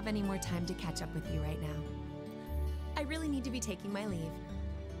I don't have any more time to catch up with you right now. I really need to be taking my leave.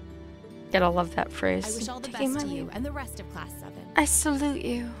 Gotta love that phrase. I wish all the Taking best my to you leave. and the rest of Class 7. I salute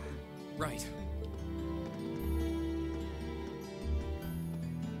you. Right.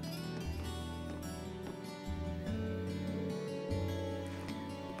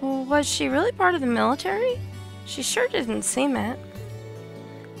 Well, was she really part of the military? She sure didn't seem it.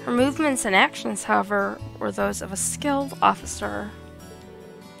 Her movements and actions, however, were those of a skilled officer.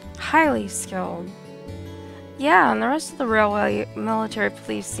 Highly skilled. Yeah, and the rest of the railway military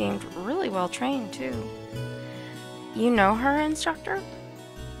police seemed really well trained, too. You know her, Instructor?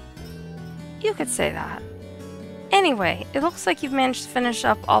 You could say that. Anyway, it looks like you've managed to finish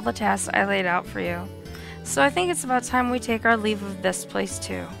up all the tasks I laid out for you. So I think it's about time we take our leave of this place,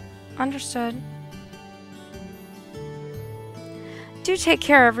 too. Understood. Do take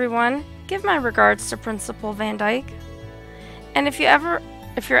care, everyone. Give my regards to Principal Van Dyke. And if you're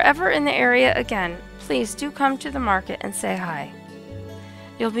ever in the area again, please do come to the market and say hi.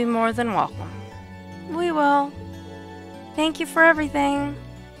 You'll be more than welcome. We will. Thank you for everything.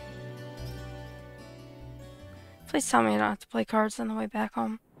 Please tell me I don't have to play cards on the way back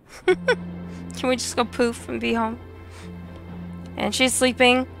home. Can we just go poof and be home? And she's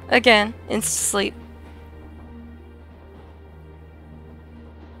sleeping again. Insta-sleep.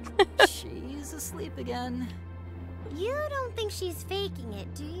 She's asleep again. You don't think she's faking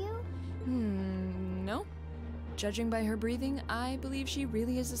it, do you? No. Judging by her breathing, I believe she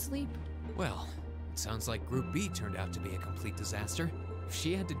really is asleep. Well, it sounds like Group B turned out to be a complete disaster. If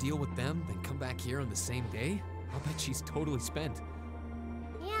she had to deal with them, then come back here on the same day, I'll bet she's totally spent.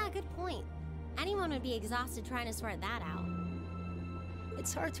 Yeah, good point. Anyone would be exhausted trying to sort that out.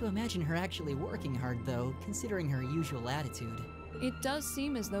 It's hard to imagine her actually working hard, though, considering her usual attitude. It does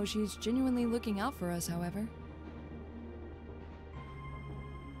seem as though she's genuinely looking out for us, however.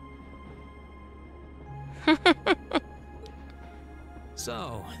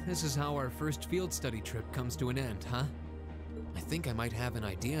 So, this is how our first field study trip comes to an end, huh? I think I might have an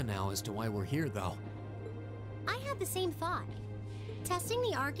idea now as to why we're here, though. I had the same thought. Testing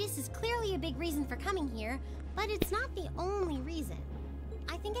the Arcus is clearly a big reason for coming here, but it's not the only reason.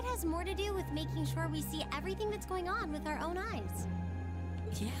 I think it has more to do with making sure we see everything that's going on with our own eyes.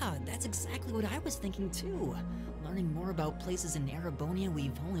 Yeah, that's exactly what I was thinking too. Learning more about places in Erebonia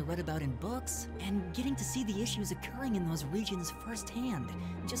we've only read about in books, and getting to see the issues occurring in those regions firsthand,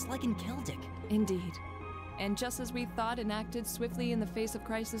 just like in Celdic. Indeed. And just as we thought and acted swiftly in the face of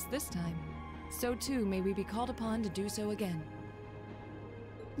crisis this time, so too may we be called upon to do so again.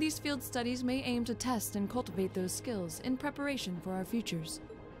 These field studies may aim to test and cultivate those skills in preparation for our futures.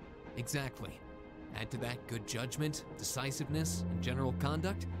 Exactly. Add to that good judgment, decisiveness, and general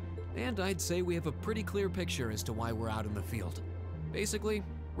conduct, and I'd say we have a pretty clear picture as to why we're out in the field. Basically,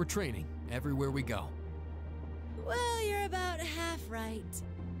 we're training everywhere we go. Well, you're about half right.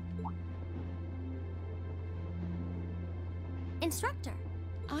 Instructor.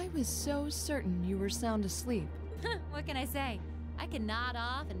 I was so certain you were sound asleep. What can I say? I can nod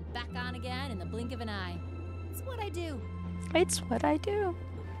off and back on again in the blink of an eye. It's what I do. It's what I do.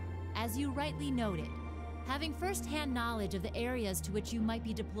 As you rightly noted, having first-hand knowledge of the areas to which you might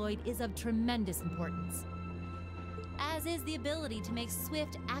be deployed is of tremendous importance. As is the ability to make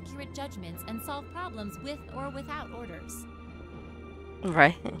swift, accurate judgments and solve problems with or without orders.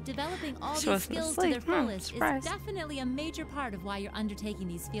 Right. Developing all So these skills to asleep. their fullest is Surprise. definitely a major part of why you're undertaking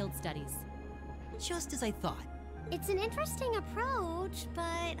these field studies. Just as I thought. It's an interesting approach,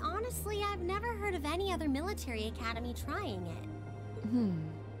 but honestly, I've never heard of any other military academy trying it.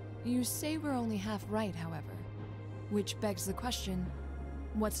 You say we're only half right, however. Which begs the question,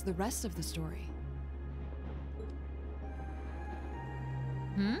 what's the rest of the story?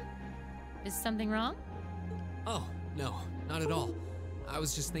 Is something wrong? Oh, no, not at all. I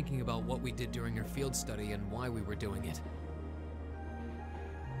was just thinking about what we did during our field study and why we were doing it.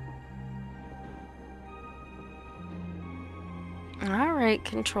 Alright,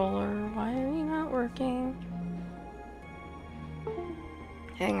 controller, why are you not working?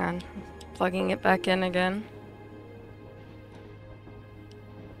 Hang on, plugging it back in again.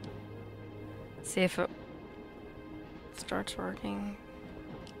 See if it starts working.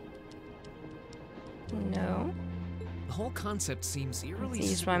 No. The whole concept seems eerily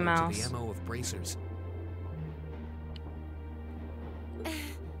Let's use my similar to mouse. the MO of bracers.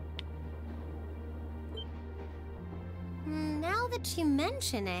 Now that you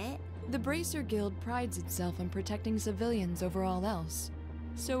mention it, The Bracer Guild prides itself on protecting civilians over all else,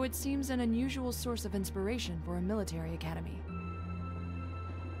 so it seems an unusual source of inspiration for a military academy.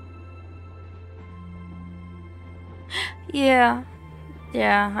 Yeah.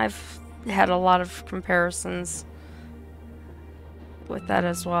 Yeah, I've had a lot of comparisons with that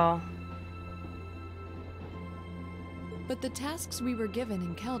as well. But the tasks we were given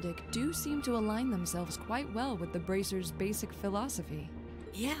in Celdic do seem to align themselves quite well with the Bracer's basic philosophy.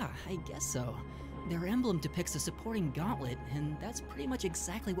 Yeah, I guess so. Their emblem depicts a supporting gauntlet, and that's pretty much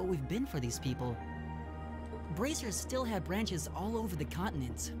exactly what we've been for these people. Bracers still have branches all over the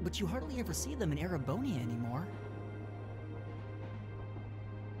continent, but you hardly ever see them in Erebonia anymore.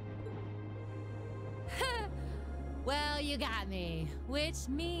 Well, you got me. Which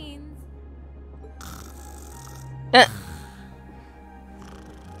means...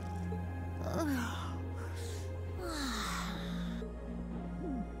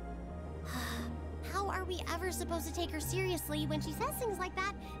 how are we ever supposed to take her seriously when she says things like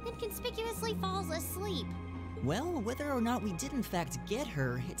that, then conspicuously falls asleep? Well, whether or not we did in fact get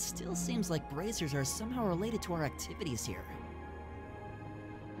her, it still seems like bracers are somehow related to our activities here.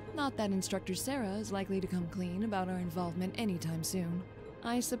 Not that Instructor Sarah is likely to come clean about our involvement anytime soon.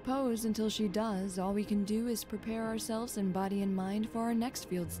 I suppose until she does, all we can do is prepare ourselves in body and mind for our next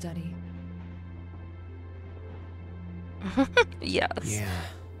field study. Yes. Yeah.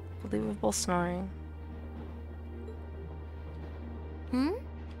 Believable snoring.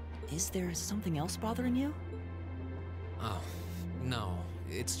 Is there something else bothering you? Oh, no.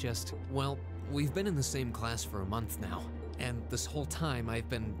 It's just, well, we've been in the same class for a month now, and this whole time I've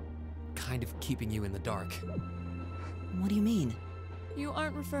been kind of keeping you in the dark. What do you mean? You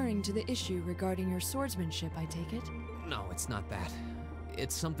aren't referring to the issue regarding your swordsmanship, I take it? No, it's not that.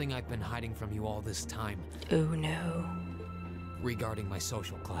 It's something I've been hiding from you all this time. Oh no. Regarding my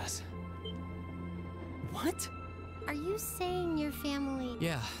social class. What? Are you saying your family...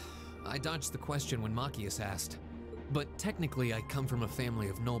 Yeah, I dodged the question when Machias asked. But technically I come from a family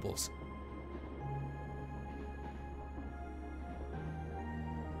of nobles.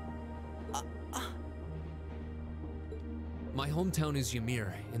 My hometown is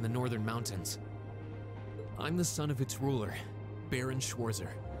Ymir, in the northern mountains. I'm the son of its ruler, Baron Schwarzer.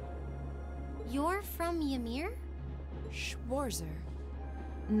 You're from Ymir? Schwarzer.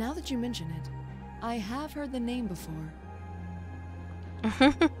 Now that you mention it, I have heard the name before.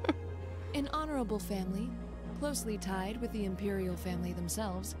 An honorable family, closely tied with the imperial family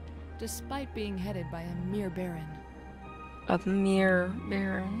themselves, despite being headed by a mere baron. A mere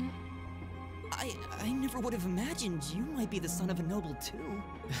baron? I never would have imagined you might be the son of a noble too.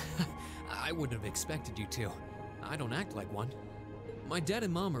 I wouldn't have expected you to. I don't act like one. My dad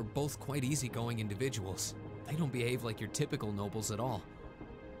and mom are both quite easygoing individuals. They don't behave like your typical nobles at all.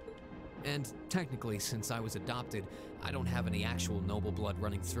 And technically, since I was adopted, I don't have any actual noble blood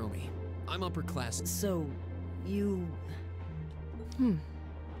running through me. I'm upper class. So, you...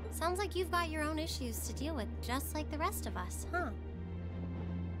 Sounds like you've got your own issues to deal with, just like the rest of us, huh?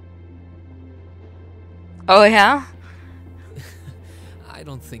 Oh, yeah? I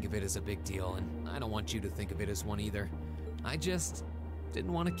don't think of it as a big deal, and I don't want you to think of it as one either. I just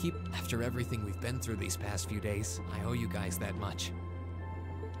didn't want to keep... After everything we've been through these past few days, I owe you guys that much.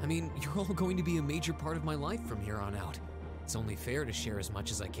 I mean, you're all going to be a major part of my life from here on out. It's only fair to share as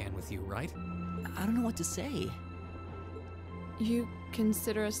much as I can with you, right? I don't know what to say. You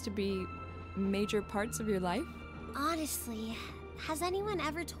consider us to be major parts of your life? Honestly, has anyone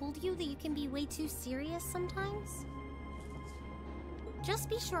ever told you that you can be way too serious sometimes? Just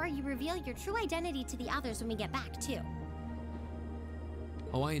be sure you reveal your true identity to the others when we get back, too.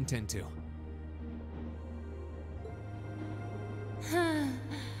 Oh, I intend to.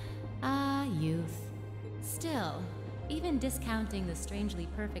 Youth. Still, even discounting the strangely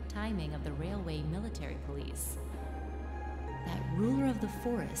perfect timing of the railway military police, that ruler of the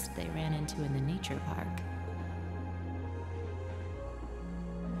forest they ran into in the nature park.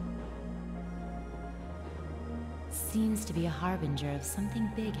 Seems to be a harbinger of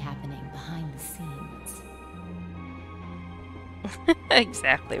something big happening behind the scenes.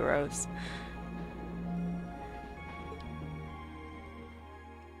 Exactly, Rose.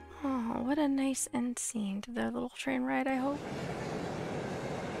 Oh, what a nice end scene to their little train ride, I hope.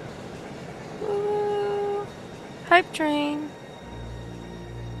 Woo! Hype train.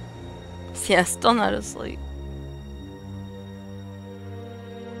 Yeah, still not asleep.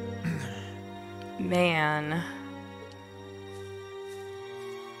 Man.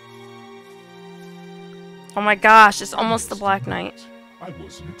 Oh my gosh, it's almost the Black Knight. I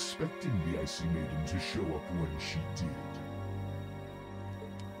wasn't expecting the Icy Maiden to show up when she did.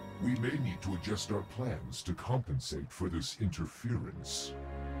 We may need to adjust our plans to compensate for this interference.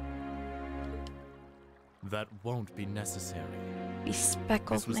 That won't be necessary. Bespeckled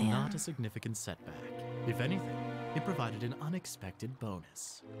This was man. not a significant setback. If anything, it provided an unexpected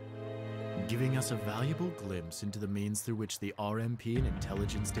bonus, giving us a valuable glimpse into the means through which the RMP and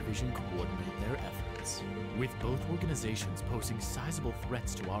Intelligence Division coordinate their efforts. With both organizations posing sizable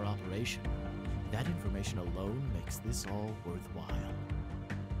threats to our operation, that information alone makes this all worthwhile.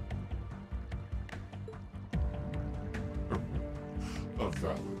 A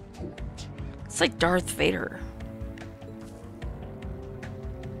valid point. It's like Darth Vader.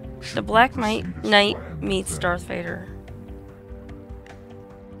 The Black Knight meets Darth Vader.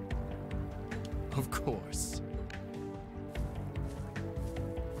 Of course.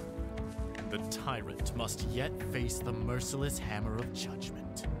 The tyrant must yet face the merciless hammer of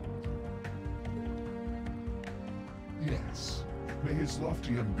judgment. Yes. May his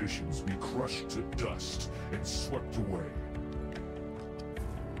lofty ambitions be crushed to dust and swept away.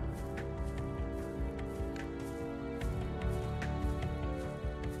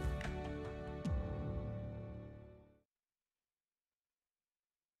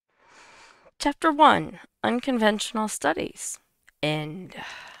 Chapter 1, Unconventional Studies. End.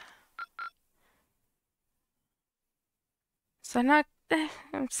 So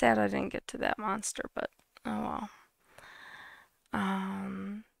I'm sad I didn't get to that monster, but oh well.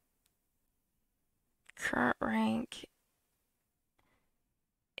 Current rank,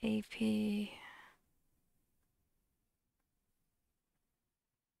 AP.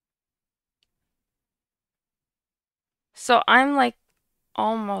 So I'm like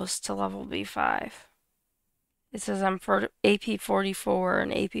almost to level B5. It says I'm for AP 44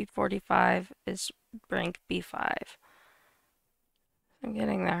 and AP 45 is rank B5. I'm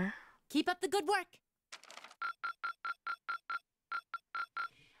getting there. Keep up the good work.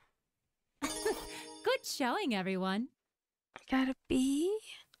 Good showing, everyone. I got a B?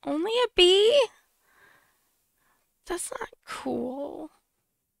 Only a B? That's not cool.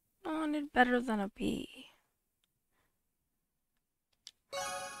 I wanted better than a B.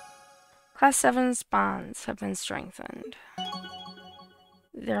 Class 7's bonds have been strengthened.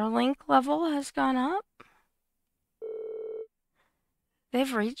 Their link level has gone up.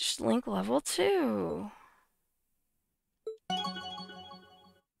 They've reached link level 2.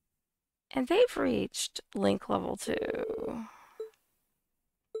 And they've reached link level 2.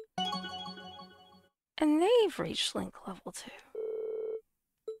 And they've reached link level 2.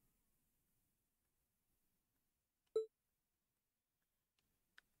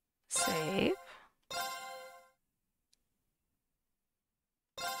 Save.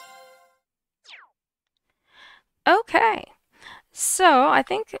 Okay, so I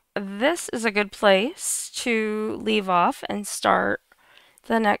think this is a good place to leave off and start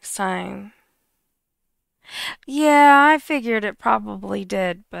the next time. Yeah, I figured it probably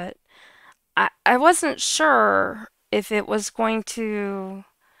did, but I wasn't sure if it was going to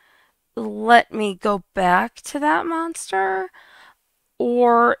let me go back to that monster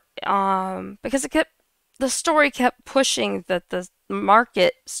or because the story kept pushing that the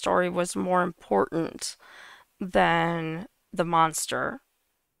market story was more important than the monster,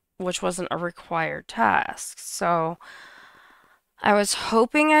 which wasn't a required task. So I was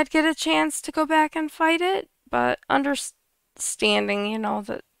hoping I'd get a chance to go back and fight it, but understanding,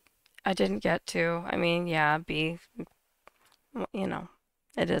 that I didn't get to. I mean, yeah, you know,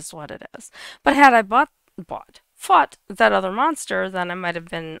 it is what it is. But had I fought that other monster, then I might have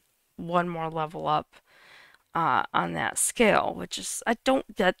been one more level up on that scale, which is, I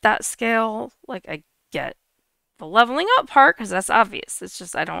don't get that scale. Like, I get the leveling up part because that's obvious. It's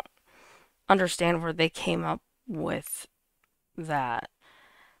just I don't understand where they came up with that.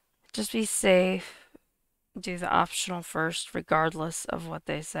 Just be safe. Do the optional first, regardless of what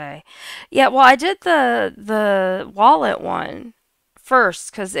they say. Yeah, well, I did the wallet one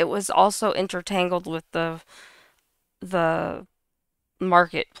first because it was also intertangled with the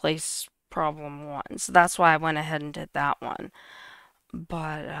marketplace problem one. So that's why I went ahead and did that one.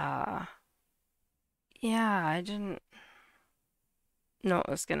 But yeah, I didn't know it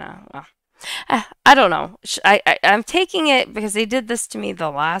was gonna. Well, I don't know. I'm taking it because they did this to me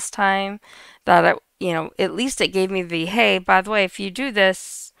the last time that at least it gave me the, hey, by the way, if you do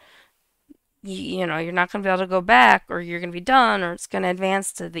this, you're not going to be able to go back or you're going to be done or it's going to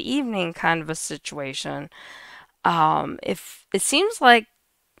advance to the evening kind of a situation. If it seems like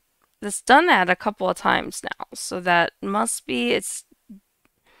it's done that a couple of times now, so that must be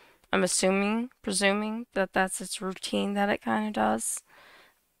I'm presuming that that's its routine that it kind of does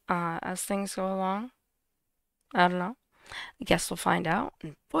as things go along. I don't know. I guess we'll find out.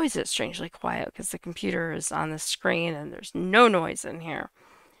 And boy, is it strangely quiet because the computer is on the screen and there's no noise in here.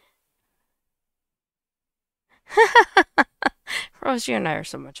 Rose, you and I are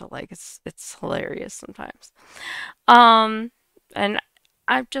so much alike. It's hilarious sometimes. And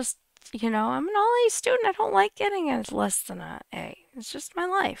I'm just, I'm an all A student. I don't like getting a less than a A. It's just my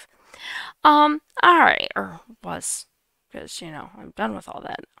life. All right, or was, because I'm done with all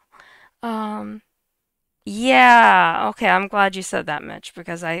that now. Yeah, okay, I'm glad you said that, Mitch,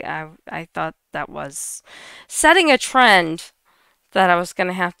 because I thought that was setting a trend that I was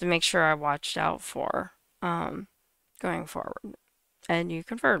gonna have to make sure I watched out for going forward. And you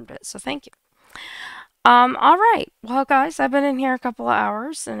confirmed it, so thank you. All right. Well, guys, I've been in here a couple of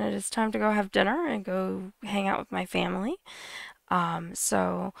hours and it is time to go have dinner and go hang out with my family.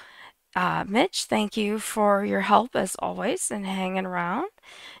 So Mitch, thank you for your help as always and hanging around.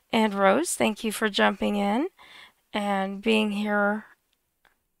 And Rose, thank you for jumping in and being here.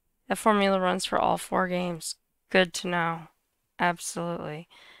 The formula runs for all 4 games. Good to know. Absolutely.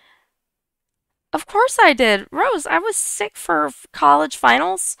 Of course I did. Rose, I was sick for college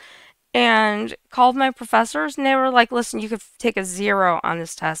finals and called my professors and they were like, listen, you could take a 0 on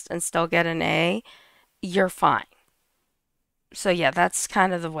this test and still get an A. You're fine. So yeah, that's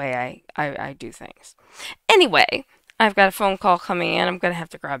kind of the way I do things. Anyway, I've got a phone call coming in. I'm going to have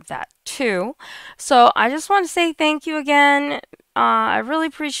to grab that too. So I just want to say thank you again. I really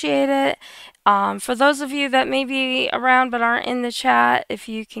appreciate it. For those of you that may be around but aren't in the chat, if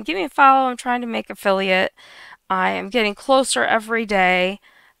you can give me a follow, I'm trying to make affiliate. I am getting closer every day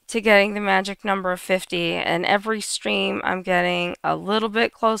to getting the magic number of 50, and every stream I'm getting a little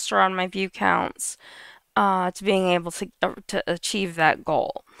bit closer on my view counts to being able to achieve that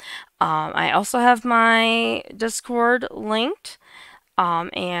goal. I also have my Discord linked.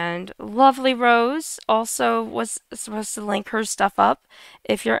 And lovely Rose also was supposed to link her stuff up.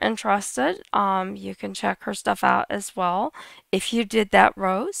 If you're interested, you can check her stuff out as well. If you did that,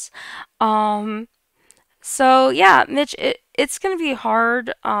 Rose. So yeah, Mitch, it's gonna be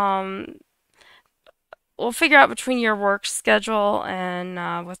hard. We'll figure out between your work schedule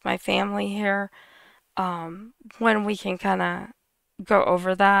and with my family here, when we can kind of go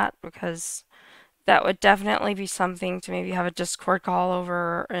over that because that would definitely be something to maybe have a Discord call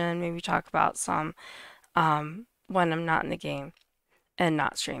over and maybe talk about some when I'm not in the game and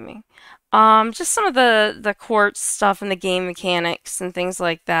not streaming. Just some of the court stuff and the game mechanics and things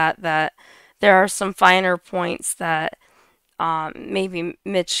like that, that there are some finer points that maybe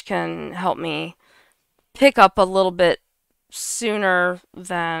Mitch can help me pick up a little bit sooner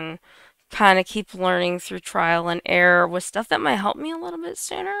than kind of keep learning through trial and error with stuff that might help me a little bit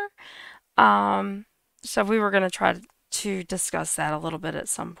sooner. So we were going to try to discuss that a little bit at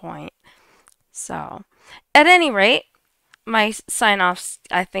some point. So, at any rate, my sign-offs,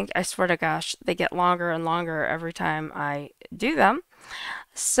 I swear to gosh, they get longer and longer every time I do them.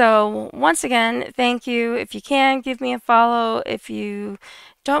 So once again, thank you. If you can, give me a follow. If you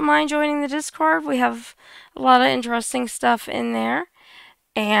don't mind joining the Discord, we have a lot of interesting stuff in there.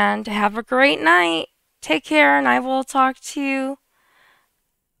 And have a great night. Take care, and I will talk to you.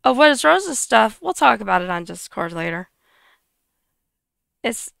 Oh, what is Rosa's stuff? We'll talk about it on Discord later.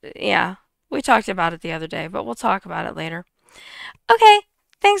 Yeah, we talked about it the other day, but we'll talk about it later. Okay,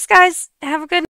 thanks guys. Have a good